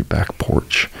this great back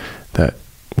porch that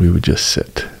we would just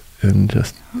sit and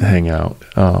just hang out,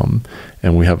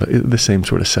 and we have the same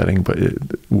sort of setting, but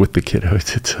with the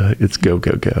kiddos, it's go,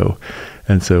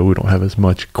 and so we don't have as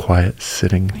much quiet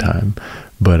sitting time,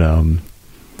 but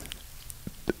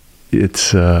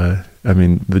it's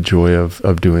the joy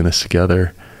of doing this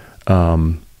together,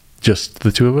 just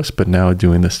the two of us, but now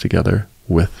doing this together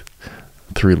with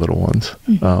 3 little ones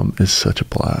is such a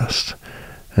blast.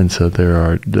 And so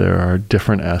there are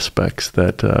different aspects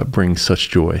that bring such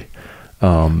joy,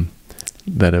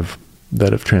 that have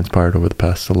that have transpired over the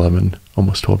past 11,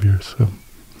 almost 12 years. So.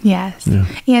 Yes. Yeah.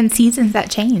 And seasons that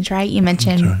change, right? You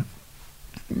mentioned,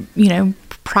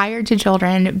 prior to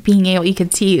children, being able, you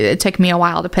could see it took me a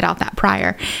while to put out that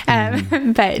prior,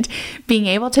 but being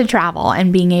able to travel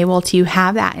and being able to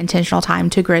have that intentional time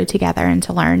to grow together and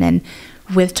to learn. And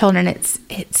with children, it's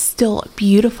still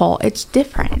beautiful. It's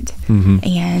different.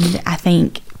 And I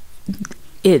think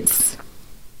it's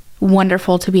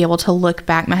wonderful to be able to look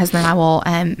back. My husband and I will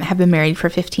have been married for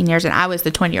 15 years, and I was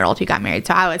the 20-year-old who got married.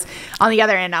 So I was on the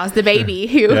other end. I was the baby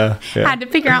who had to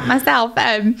figure out myself.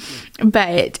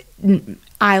 But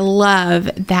I love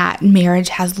that marriage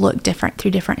has looked different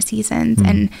through different seasons,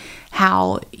 and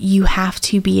how you have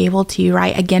to be able to,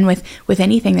 right? Again, with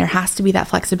anything, there has to be that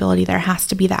flexibility. There has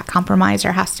to be that compromise.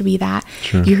 There has to be that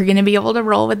you're going to be able to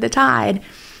roll with the tide.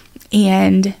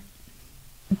 And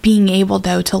being able,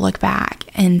 though, to look back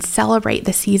and celebrate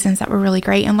the seasons that were really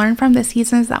great and learn from the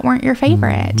seasons that weren't your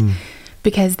favorite,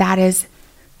 because that is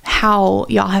how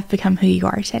y'all have become who you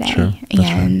are today.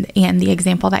 And the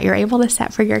example that you're able to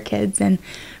set for your kids and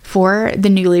for the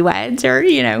newlyweds, or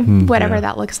whatever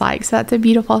that looks like. So that's a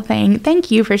beautiful thing.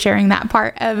 Thank you for sharing that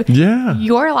part of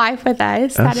your life with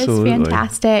us. Absolutely. That is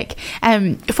fantastic.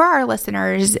 For our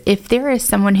listeners, if there is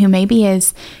someone who maybe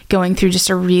is going through just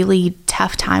a really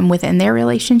tough time within their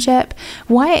relationship,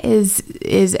 what is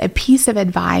a piece of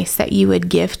advice that you would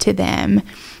give to them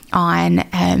on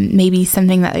maybe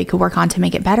something that they could work on to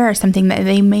make it better, or something that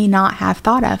they may not have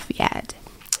thought of yet?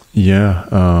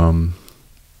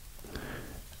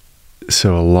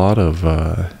 So a lot of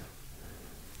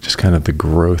just kind of the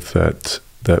growth that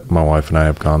my wife and I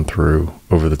have gone through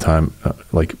over the time,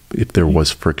 like if there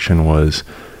was friction, was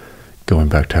going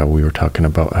back to how we were talking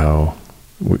about how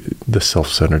the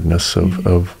self-centeredness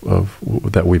of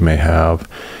that we may have.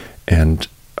 And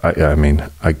I mean,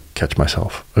 I catch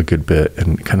myself a good bit,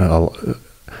 and kind of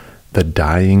the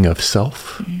dying of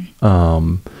self.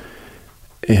 So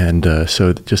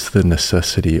just the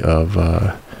necessity of,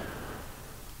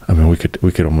 I mean, we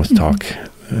could almost talk,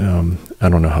 I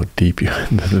don't know how deep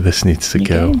this needs to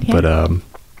go, but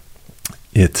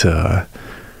it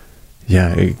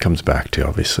comes back to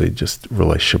obviously just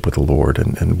relationship with the Lord,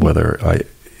 and whether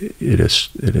it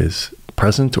is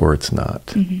present or it's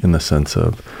not, in the sense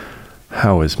of,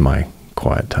 how is my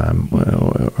quiet time,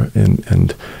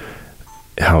 and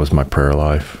how is my prayer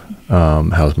life?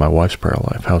 How's my wife's prayer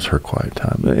life? How's her quiet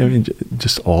time? I mean,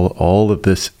 just all of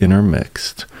this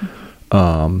intermixed.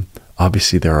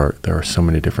 Obviously, there are so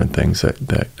many different things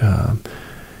that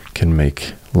can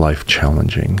make life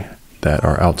challenging that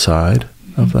are outside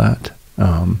of that,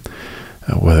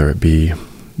 whether it be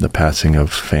the passing of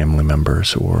family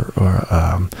members or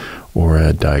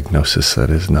a diagnosis that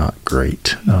is not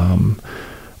great,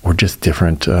 or just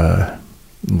different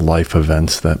life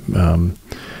events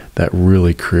that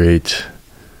really create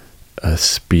a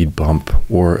speed bump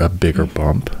or a bigger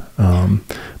bump.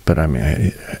 But I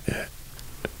mean,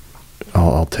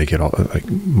 I'll take it all. Like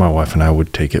my wife and I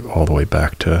would take it all the way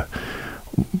back to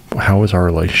how is our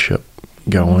relationship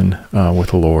going with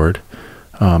the Lord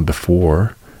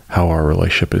before how our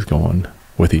relationship is going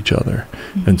with each other.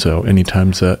 And so any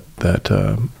times that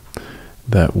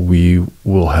we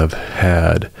will have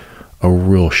had a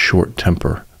real short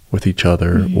temper with each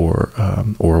other,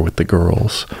 or with the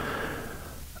girls,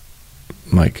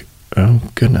 like, oh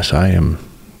goodness, I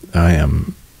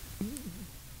am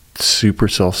super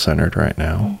self-centered right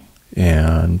now,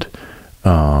 and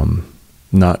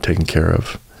not taking care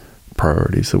of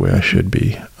priorities the way I should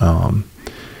be.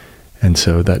 And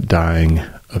so that dying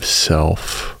of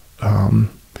self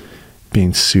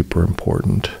being super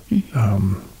important.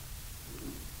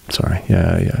 Sorry.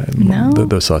 No.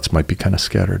 Those thoughts might be kind of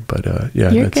scattered, but that's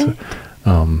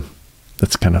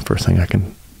kind of the first thing I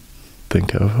can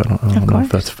think of. I don't know if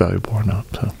that's valuable or not.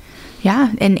 So.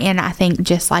 Yeah. And I think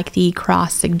just like the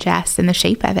cross suggests in the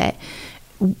shape of it,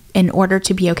 in order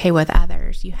to be okay with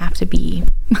others, you have to be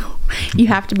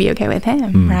okay with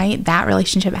him, right? That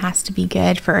relationship has to be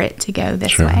good for it to go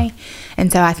this way.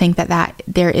 And so I think that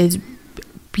there is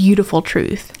beautiful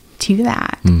truth to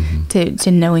that,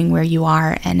 to knowing where you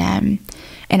are. And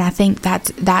I think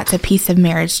that's a piece of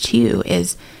marriage too,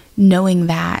 is knowing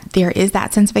that there is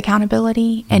that sense of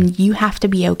accountability, and you have to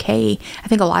be okay. I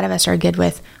think a lot of us are good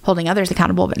with holding others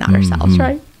accountable, but not ourselves,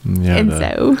 right? Yeah, and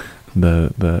so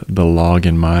the log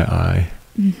in my eye,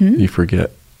 you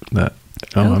forget that,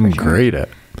 I'm great at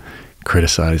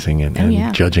criticizing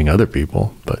and judging other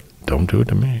people, but don't do it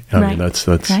to me. I mean, that's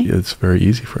it's very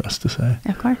easy for us to say.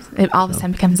 Of course. It all of a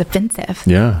sudden becomes offensive.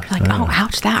 Yeah. You're like, oh,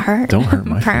 ouch, that hurt. Don't hurt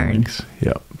my feelings.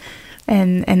 Yep.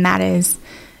 And that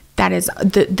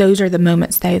those are the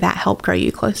moments though that help grow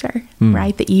you closer,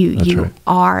 right? That you right.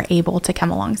 are able to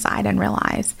come alongside and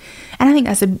realize. And I think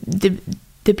that's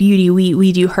the beauty.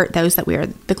 We do hurt those that we are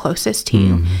the closest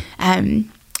to.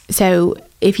 So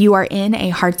if you are in a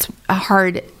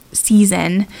hard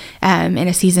season, in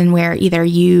a season where either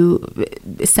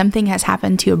something has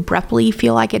happened to abruptly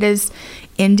feel like it is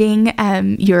ending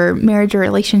your marriage or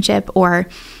relationship, or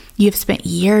you've spent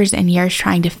years and years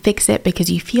trying to fix it because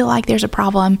you feel like there's a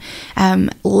problem,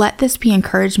 let this be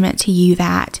encouragement to you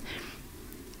that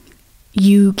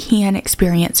you can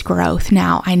experience growth.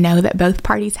 Now, I know that both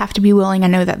parties have to be willing. I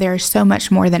know that there is so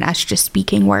much more than us just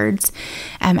speaking words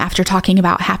after talking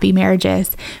about happy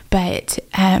marriages, but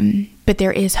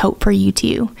there is hope for you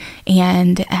too.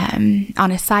 And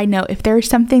on a side note, if there's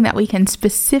something that we can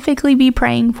specifically be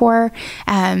praying for,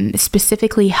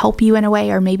 specifically help you in a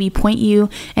way, or maybe point you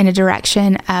in a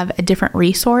direction of a different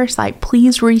resource, like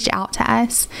please reach out to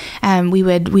us. We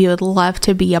would love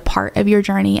to be a part of your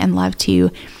journey and love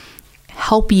to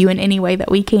help you in any way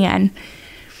that we can.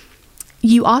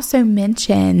 You also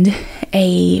mentioned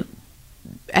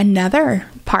another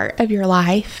part of your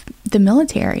life, the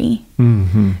military.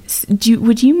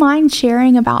 Would you mind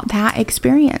sharing about that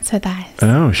experience with us?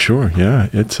 Oh, sure. Yeah.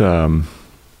 It's, so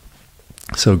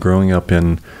growing up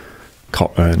on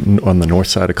the north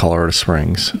side of Colorado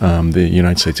Springs, the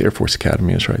United States Air Force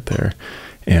Academy is right there.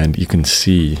 And you can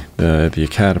see the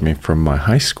academy from my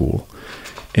high school.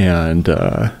 And,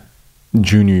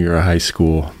 junior year of high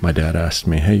school, my dad asked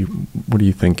me, "Hey, what are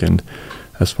you thinking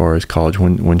as far as college?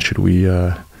 When should we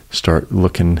start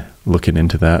looking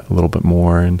into that a little bit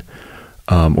more, and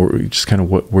or just kind of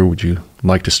where would you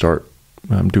like to start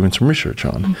doing some research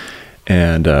on?"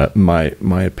 And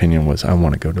my opinion was, I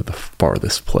want to go to the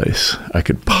farthest place I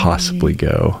could possibly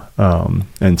go,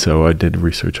 and so I did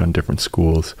research on different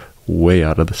schools way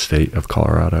out of the state of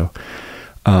Colorado,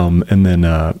 and then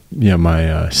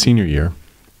my senior year,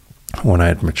 when I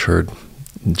had matured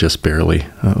just barely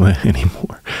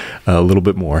anymore, a little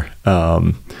bit more,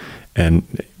 and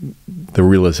the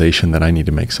realization that I need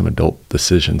to make some adult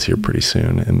decisions here pretty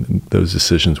soon, and those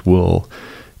decisions will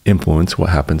influence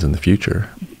what happens in the future.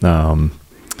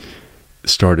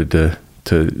 Started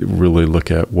to really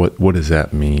look at what does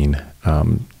that mean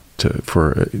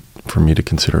for me to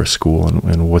consider a school,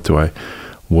 and what do I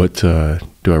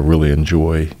really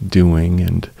enjoy doing,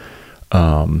 and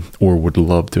or would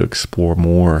love to explore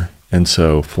more. And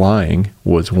so flying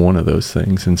was one of those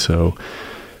things. And so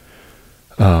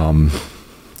the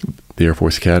Air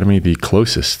Force Academy, the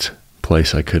closest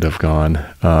place I could have gone,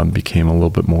 became a little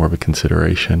bit more of a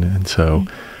consideration. And so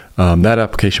that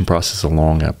application process is a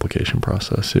long application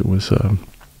process. It was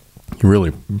you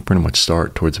really pretty much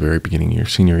start towards the very beginning of your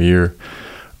senior year,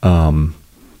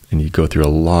 and you go through a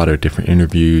lot of different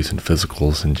interviews and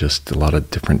physicals and just a lot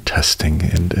of different testing,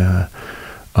 and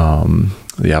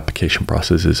the application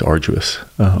process is arduous.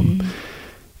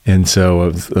 And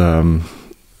so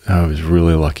I was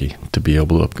really lucky to be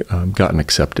able to have gotten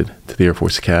accepted to the Air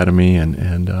Force Academy,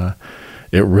 and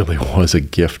it really was a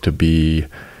gift to be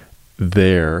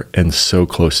there and so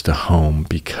close to home,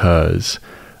 because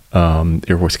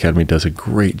Air Force Academy does a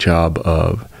great job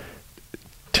of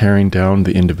tearing down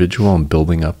the individual and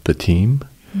building up the team.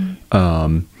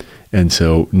 And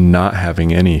so not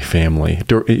having any family,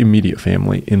 immediate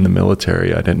family in the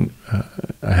military, I didn't,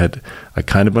 I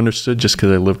kind of understood just because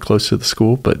I lived close to the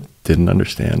school, but didn't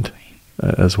understand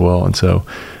as well. And so,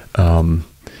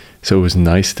 so it was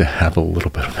nice to have a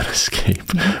little bit of an escape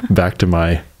back to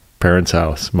my parents'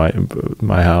 house, my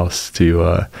house,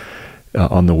 to,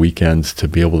 on the weekends, to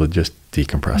be able to just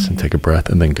decompress and take a breath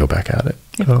and then go back at it.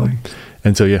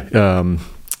 And so,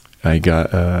 I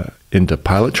got into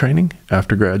pilot training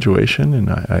after graduation,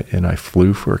 and I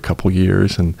flew for a couple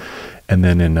years, and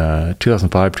then in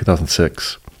 2005,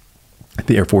 2006,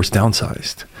 the Air Force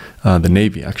downsized. The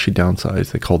Navy actually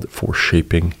downsized. They called it force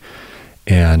shaping,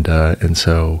 and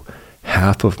so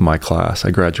half of my class,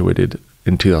 I graduated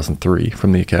in 2003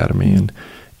 from the academy,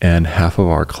 and half of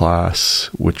our class,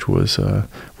 which was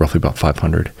roughly about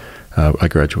 500, I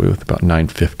graduated with about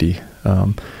 950.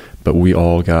 But we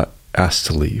all got asked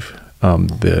to leave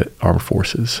the armed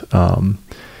forces.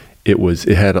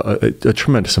 It had a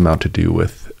tremendous amount to do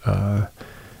with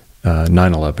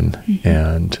 9/11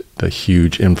 and the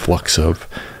huge influx of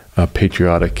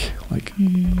patriotic,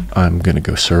 I'm going to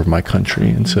go serve my country.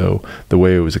 And so the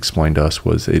way it was explained to us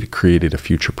was it created a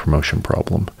future promotion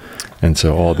problem. And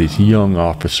so all these young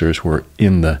officers were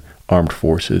in the armed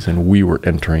forces, and we were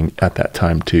entering at that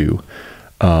time too.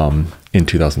 In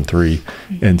 2003.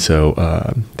 And so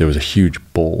there was a huge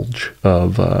bulge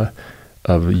of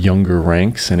younger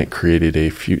ranks, and it created a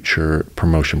future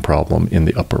promotion problem in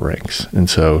the upper ranks. And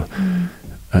so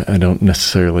I don't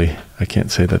necessarily, I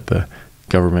can't say that the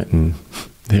government and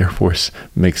the Air Force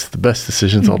makes the best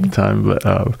decisions all the time, but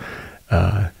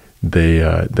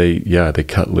they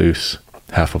cut loose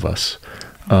half of us.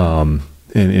 And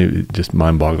it just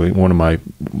mind-boggling. One of my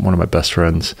best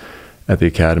friends at the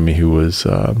academy, who was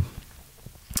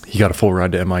he got a full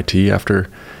ride to MIT after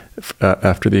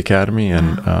the academy,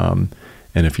 and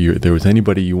and if there was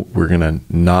anybody you were gonna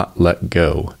not let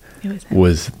go, it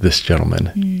was this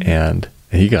gentleman, and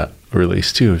he got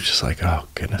released too. It was just like, oh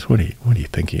goodness, what are you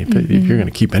thinking? If you're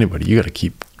gonna keep anybody, you got to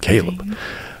keep Caleb.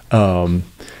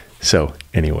 So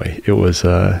anyway, it was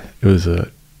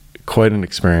quite an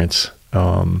experience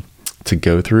to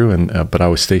go through, and but I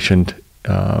was stationed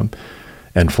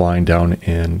and flying down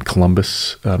in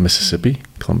Columbus, Mississippi,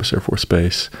 Columbus Air Force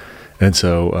Base, and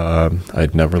so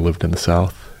I'd never lived in the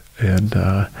South, and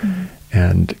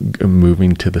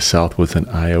moving to the South was an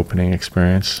eye-opening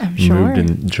experience. I'm sure. Moved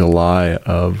in July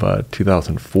of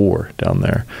 2004 down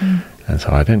there, and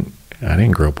so I didn't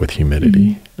grow up with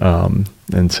humidity,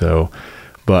 and so,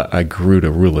 but I grew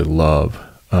to really love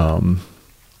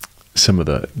some of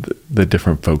the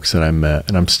different folks that I met,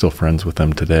 and I'm still friends with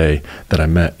them today, that I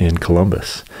met in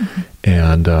Columbus,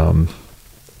 and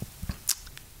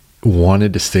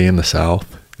wanted to stay in the South.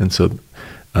 And so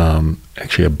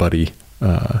actually a buddy,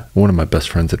 one of my best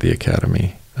friends at the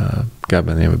academy, a guy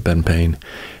by the name of Ben Payne,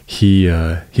 he's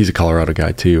a Colorado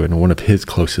guy too, and one of his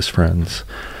closest friends,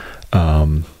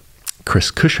 Chris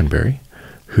Cushenberry,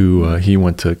 who he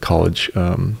went to college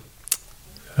up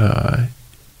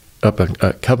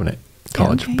at Covenant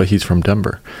College, but he's from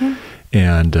Denver.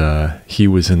 And he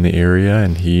was in the area,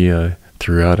 and he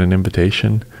threw out an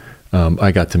invitation.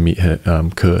 I got to meet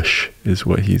Cush, is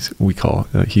what he's called,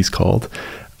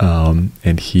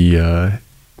 and he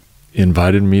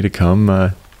invited me to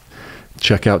come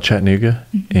check out Chattanooga,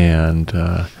 and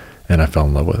I fell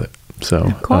in love with it.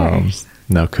 So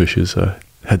now Cush is a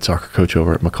head soccer coach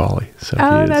over at Macaulay. So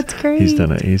that's great. He's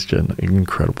done an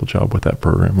incredible job with that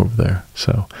program over there.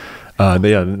 So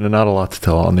not a lot to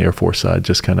tell on the Air Force side.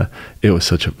 Just kind of, it was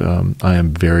such a. I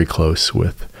am very close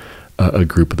with a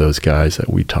group of those guys that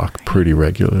we talk pretty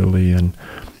regularly, and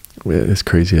as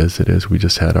crazy as it is, we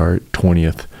just had our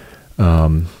 20th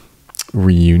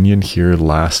reunion here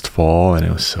last fall, and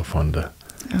it was so fun to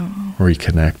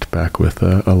reconnect back with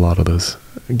a lot of those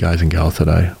guys and gals that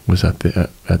I was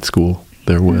at school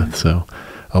there with. So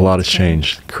a lot has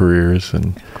changed, careers,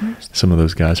 and some of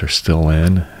those guys are still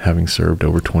in, having served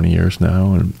over 20 years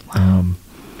now, and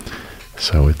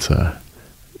so it's a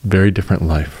very different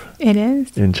life. It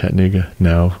is in Chattanooga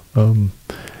now,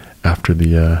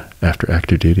 after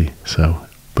active duty. So,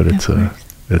 but it's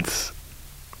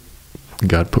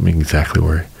God put me exactly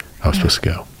where I was supposed to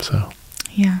go. So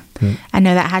I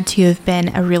know that had to have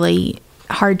been a really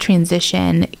hard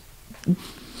transition,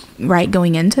 right,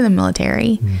 going into the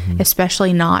military,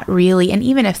 especially not really. And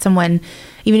even if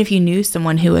you knew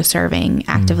someone who was serving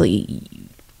actively,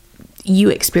 you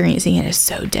experiencing it is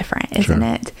so different, isn't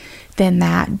it, than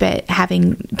that. But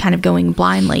having kind of going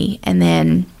blindly, and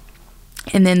then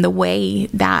the way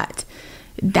that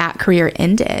career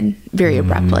ended very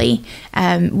abruptly,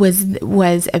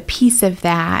 was a piece of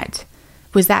that.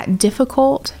 Was that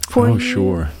difficult for you? Oh,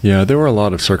 sure. Yeah, there were a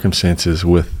lot of circumstances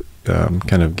with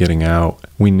kind of getting out.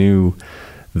 We knew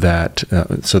that,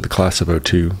 so the class of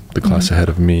 02, the class ahead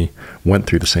of me, went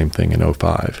through the same thing in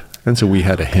 05. And so we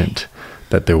had a hint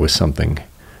that there was something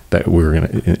that we were going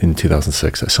to, in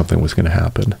 2006, that something was going to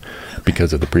happen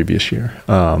because of the previous year.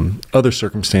 Other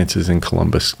circumstances in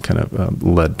Columbus kind of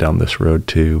led down this road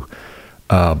too.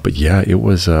 But yeah, it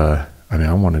was, I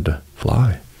wanted to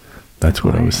fly. That's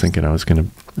what I was thinking I was going to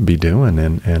be doing.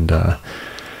 And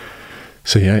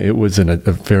so yeah, it was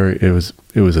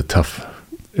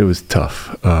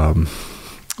tough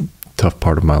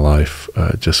part of my life,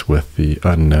 just with the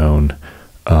unknown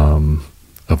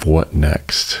of what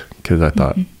next, because I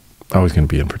thought I was going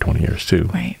to be in for 20 years too,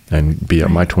 and be at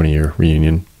my 20-year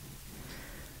reunion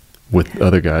with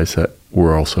other guys that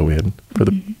were also in for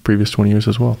the previous 20 years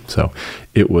as well. So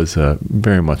it was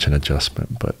very much an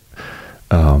adjustment, but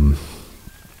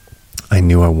I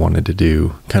knew I wanted to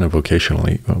do, kind of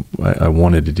vocationally, I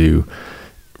wanted to do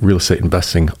real estate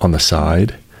investing on the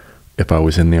side if I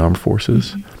was in the armed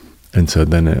forces. And so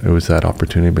then it was that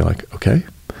opportunity to be like, okay,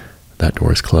 that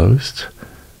door is closed.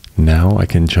 Now I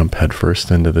can jump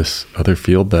headfirst into this other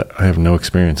field that I have no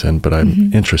experience in, but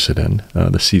I'm interested in.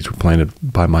 The seeds were planted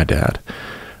by my dad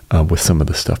with some of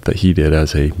the stuff that he did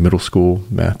as a middle school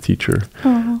math teacher.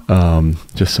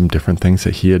 just some different things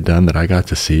that he had done that I got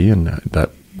to see, and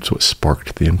that's what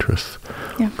sparked the interest.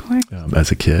 Yeah, of course.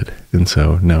 As a kid. And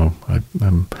so, no,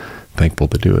 I'm thankful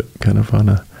to do it kind of on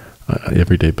a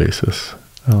everyday basis.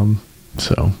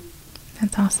 So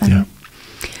that's awesome. Yeah.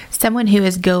 Someone who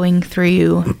is going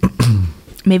through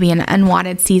maybe an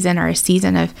unwanted season or a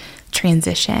season of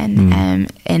transition,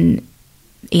 and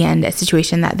a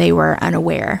situation that they were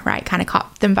unaware, right? Kind of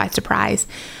caught them by surprise.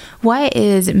 What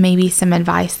is maybe some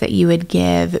advice that you would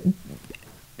give,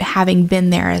 having been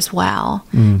there as well,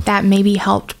 that maybe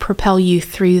helped propel you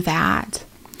through that?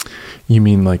 You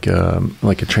mean like a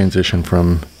transition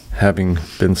from having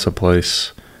been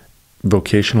someplace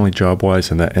vocationally, job wise,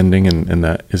 and that ending, and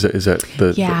that is that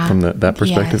from that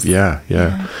perspective? Yes.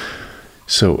 Yeah.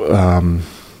 So,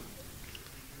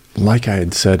 like I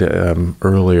had said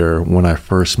earlier, when I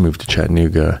first moved to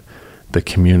Chattanooga, the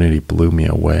community blew me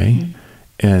away,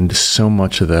 and so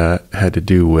much of that had to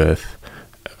do with,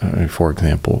 for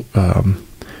example,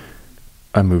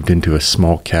 I moved into a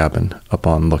small cabin up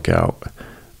on Lookout.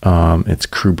 It's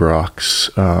Crew Brock's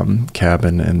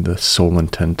cabin, and the sole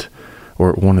intent,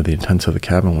 or one of the intents of the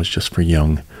cabin, was just for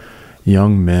young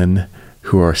men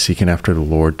who are seeking after the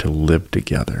Lord to live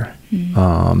together. And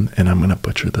I'm going to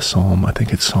butcher the Psalm. I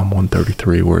think it's Psalm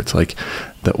 133, where it's like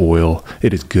the oil,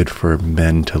 it is good for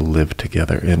men to live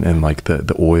together, and like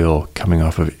the oil coming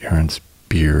off of Aaron's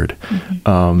beard.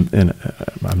 And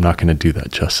I'm not going to do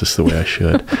that justice the way I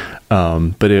should.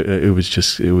 But it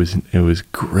was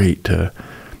great to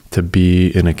be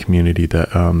in a community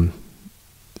that a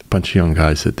bunch of young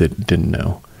guys that didn't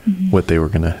know what they were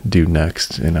going to do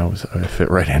next, and I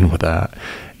fit right in with that.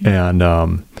 And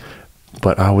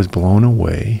but I was blown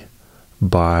away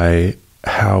by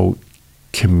how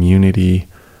community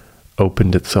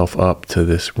opened itself up to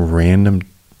this random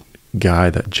guy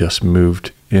that just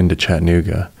moved into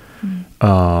Chattanooga.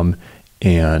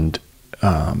 And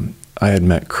I had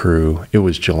met Crew. It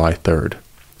was July 3rd,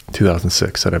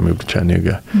 2006 that I moved to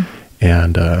Chattanooga.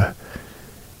 And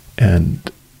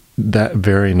that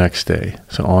very next day,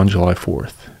 so on July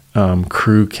 4th,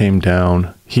 Crew came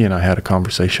down. He and I had a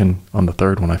conversation on the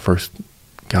 3rd when I first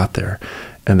got there.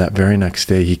 And that very next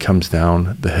day, he comes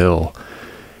down the hill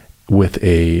with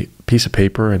a piece of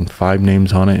paper and 5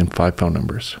 names on it and 5 phone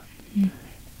numbers.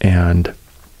 And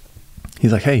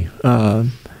he's like, hey,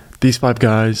 these 5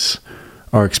 guys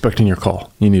are expecting your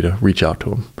call. You need to reach out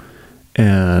to them.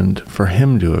 And for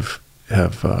him to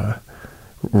have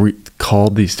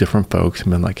called these different folks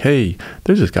and been like, hey,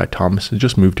 there's this guy Thomas who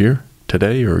just moved here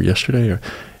today or yesterday, or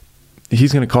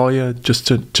he's going to call you just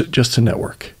to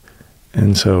network.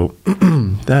 And so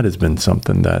that has been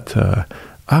something that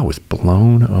I was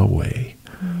blown away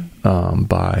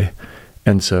by.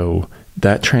 And so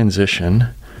that transition,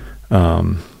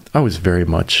 I was very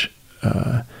much,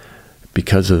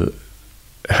 because of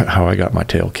how I got my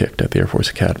tail kicked at the Air Force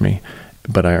Academy,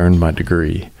 but I earned my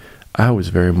degree. I was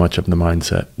very much of the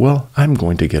mindset, well, I'm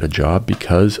going to get a job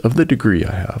because of the degree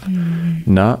I have,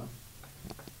 not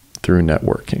through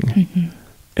networking.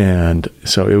 And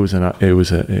so it was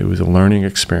a learning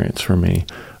experience for me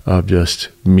of just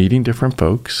meeting different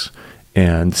folks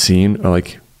and seeing,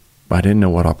 like, I didn't know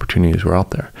what opportunities were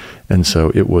out there. And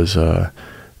so it was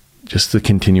just the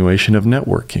continuation of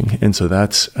networking. And so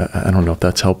that's, I don't know if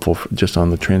that's helpful just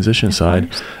on the transition side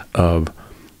of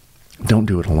don't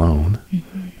do it alone.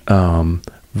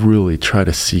 Really try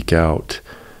to seek out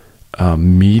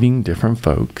meeting different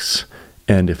folks.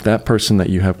 And if that person that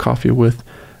you have coffee with,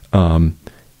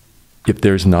 if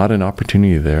there's not an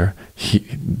opportunity there,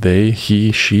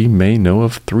 she may know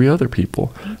of 3 other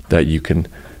people that you can,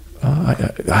 I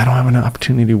don't have an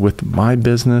opportunity with my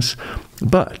business,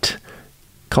 but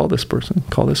call this person.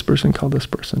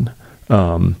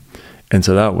 And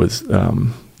so that was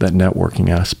that networking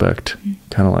aspect,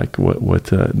 kind of like what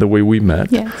the way we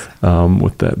met,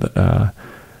 with the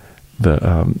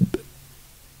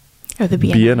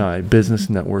BNI, Business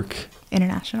Network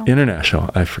International.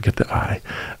 I forget the I.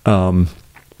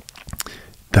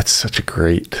 That's such a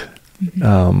great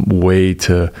way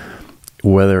to,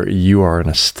 whether you are an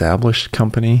established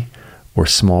company or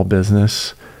small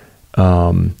business,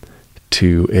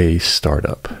 to a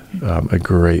startup, a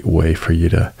great way for you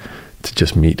to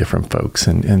just meet different folks,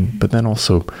 but then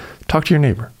also talk to your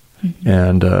neighbor,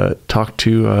 and talk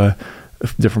to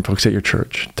different folks at your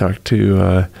church, talk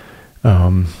to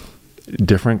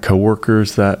different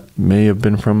coworkers that may have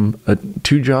been from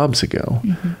 2 jobs ago.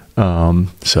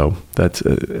 So that's,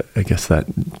 I guess, that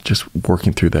just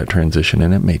working through that transition,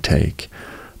 and it may take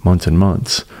months and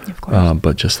months, of course.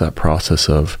 But just that process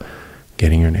of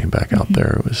getting your name back out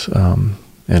there was,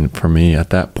 and for me at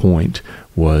that point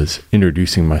was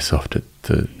introducing myself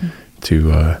to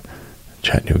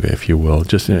Chattanooga, if you will.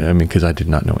 Just, because I did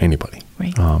not know anybody.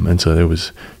 Right. And so it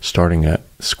was starting at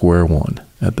square one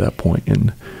at that point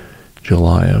in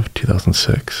July of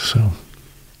 2006. So.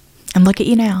 And look at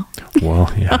you now.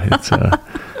 Well, yeah,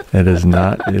 it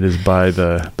is by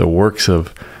the works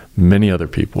of many other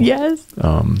people. Yes.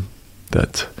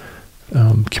 That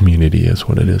community is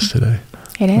what it is today.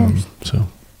 It is.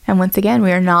 And once again,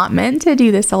 we are not meant to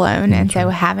do this alone. And so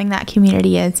having that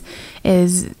community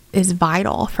is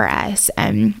vital for us.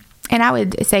 And I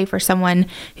would say for someone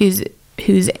who's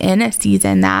in a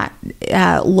season that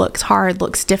looks hard,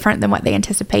 looks different than what they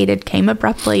anticipated, came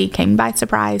abruptly, came by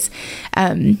surprise,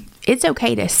 it's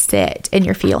okay to sit in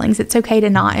your feelings. It's okay to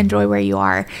not enjoy where you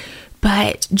are.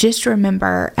 But just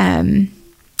remember,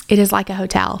 it is like a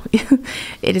hotel.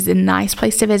 It is a nice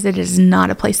place to visit. It is not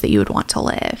a place that you would want to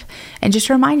live. And just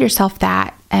remind yourself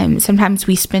that sometimes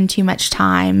we spend too much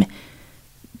time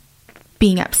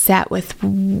being upset with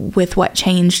what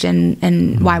changed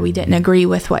and why we didn't agree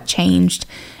with what changed,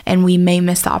 and we may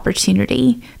miss the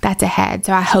opportunity that's ahead.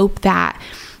 So I hope that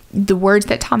the words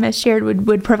that Thomas shared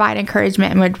would provide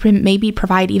encouragement and would maybe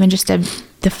provide even just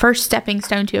the first stepping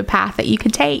stone to a path that you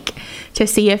could take to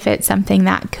see if it's something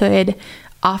that could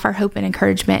offer hope and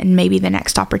encouragement and maybe the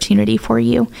next opportunity for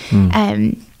you.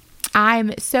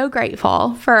 I'm so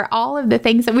grateful for all of the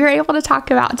things that we were able to talk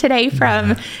about today,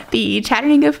 from the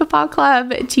Chattanooga Football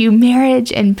Club to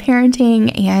marriage and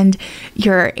parenting and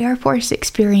your Air Force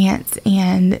experience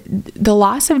and the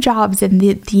loss of jobs and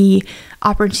the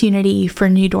opportunity for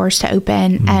new doors to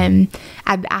open.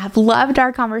 I've loved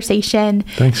our conversation.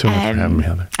 Thanks so much for having me,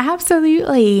 Heather.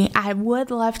 Absolutely. I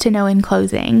would love to know in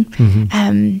closing,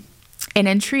 and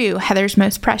in true Heather's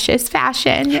Most Precious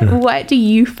fashion, what do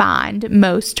you find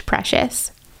most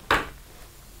precious?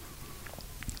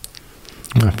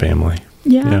 My family.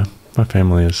 Yeah. My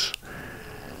family is,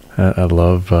 I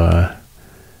love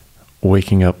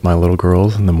waking up my little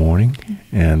girls in the morning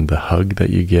and the hug that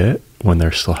you get when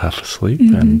they're still half asleep,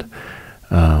 and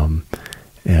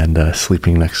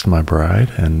sleeping next to my bride,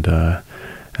 and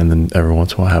then every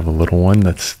once in a while I have a little one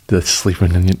that's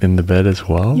sleeping in the bed as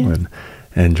well,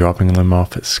 and dropping them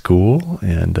off at school,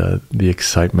 and the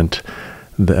excitement,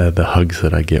 the hugs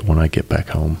that I get when I get back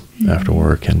home after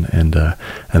work, and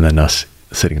then us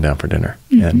sitting down for dinner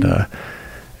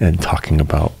and talking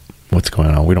about what's going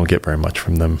on. We don't get very much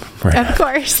from them, right? Of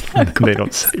course. They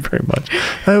don't say very much.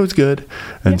 That was good.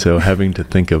 And so having to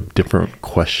think of different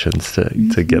questions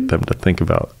to get them to think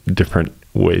about different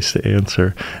ways to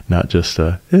answer, not just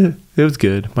it was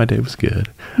good, my day was good,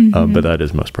 but that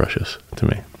is most precious to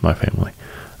me. My family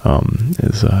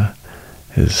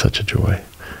is such a joy.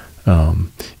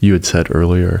 You had said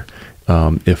earlier,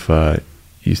 if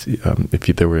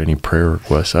there were any prayer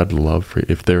requests, I'd love for,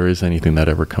 if there is anything that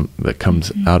ever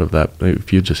comes out of that,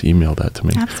 if you just email that to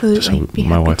me. Absolutely. So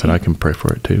my wife and I can pray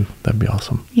for it too. That'd be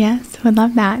awesome. Yes, would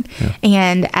love that. Yeah.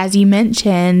 And as you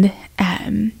mentioned,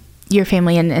 your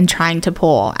family and trying to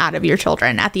pull out of your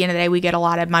children. At the end of the day, we get a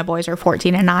lot of, my boys are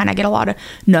 14 and 9. I get a lot of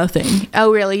nothing.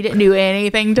 Oh, really? You didn't do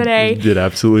anything today? Did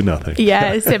absolutely nothing.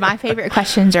 Yes. And my favorite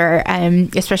questions are,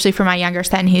 especially for my younger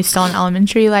son who's still in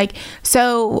elementary, like,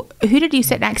 so who did you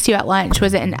sit next to at lunch?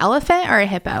 Was it an elephant or a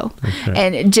hippo?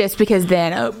 Okay. And just because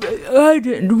then,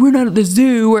 we're not at the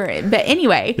zoo. But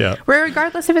anyway,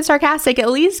 regardless if it's sarcastic, at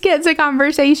least gets a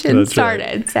conversation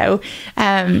started. Right.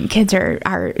 So kids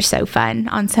are so fun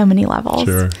on so many levels,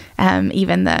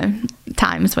 even the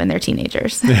times when they're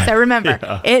teenagers. So remember,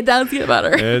 it does get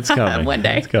better. It's coming. One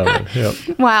day. It's coming.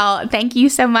 Yep. Well, thank you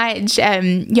so much.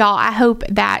 Y'all, I hope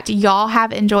that y'all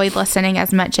have enjoyed listening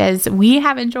as much as we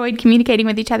have enjoyed communicating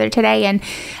with each other today.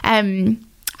 And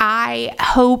I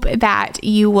hope that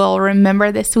you will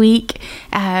remember this week,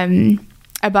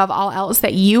 above all else,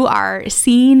 that you are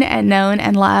seen and known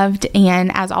and loved.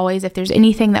 And as always, if there's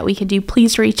anything that we could do,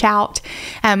 please reach out.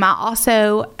 I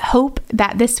also hope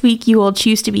that this week you will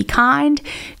choose to be kind,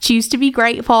 choose to be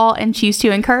grateful, and choose to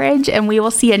encourage. And we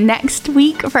will see you next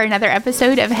week for another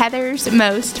episode of Heather's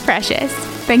Most Precious.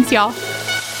 Thanks, y'all.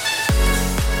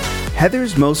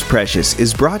 Heather's Most Precious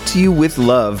is brought to you with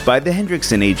love by the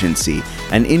Hendrickson Agency,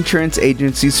 an insurance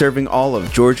agency serving all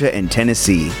of Georgia and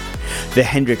Tennessee. The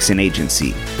Hendrickson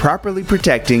Agency, properly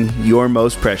protecting your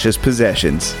most precious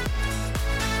possessions.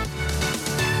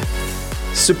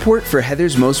 Support for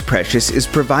Heather's Most Precious is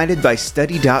provided by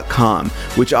Study.com,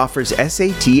 which offers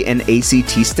SAT and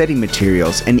ACT study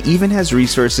materials and even has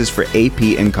resources for AP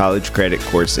and college credit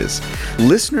courses.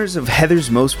 Listeners of Heather's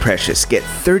Most Precious get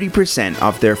 30%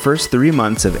 off their first 3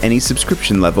 months of any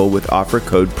subscription level with offer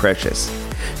code PRECIOUS.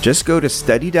 Just go to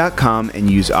study.com and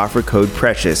use offer code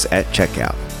PRECIOUS at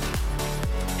checkout.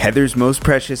 Heather's Most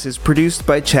Precious is produced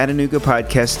by Chattanooga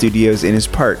Podcast Studios and is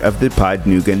part of the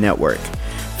Podnooga Network.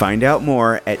 Find out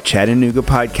more at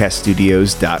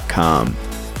ChattanoogaPodcastStudios.com.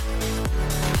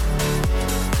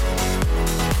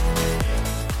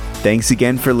 Thanks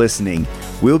again for listening.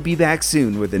 We'll be back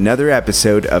soon with another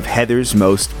episode of Heather's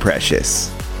Most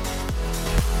Precious.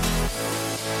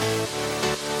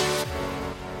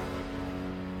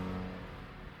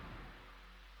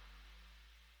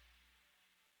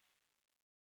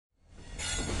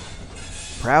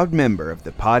 Proud member of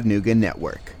the Podnooga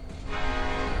Network.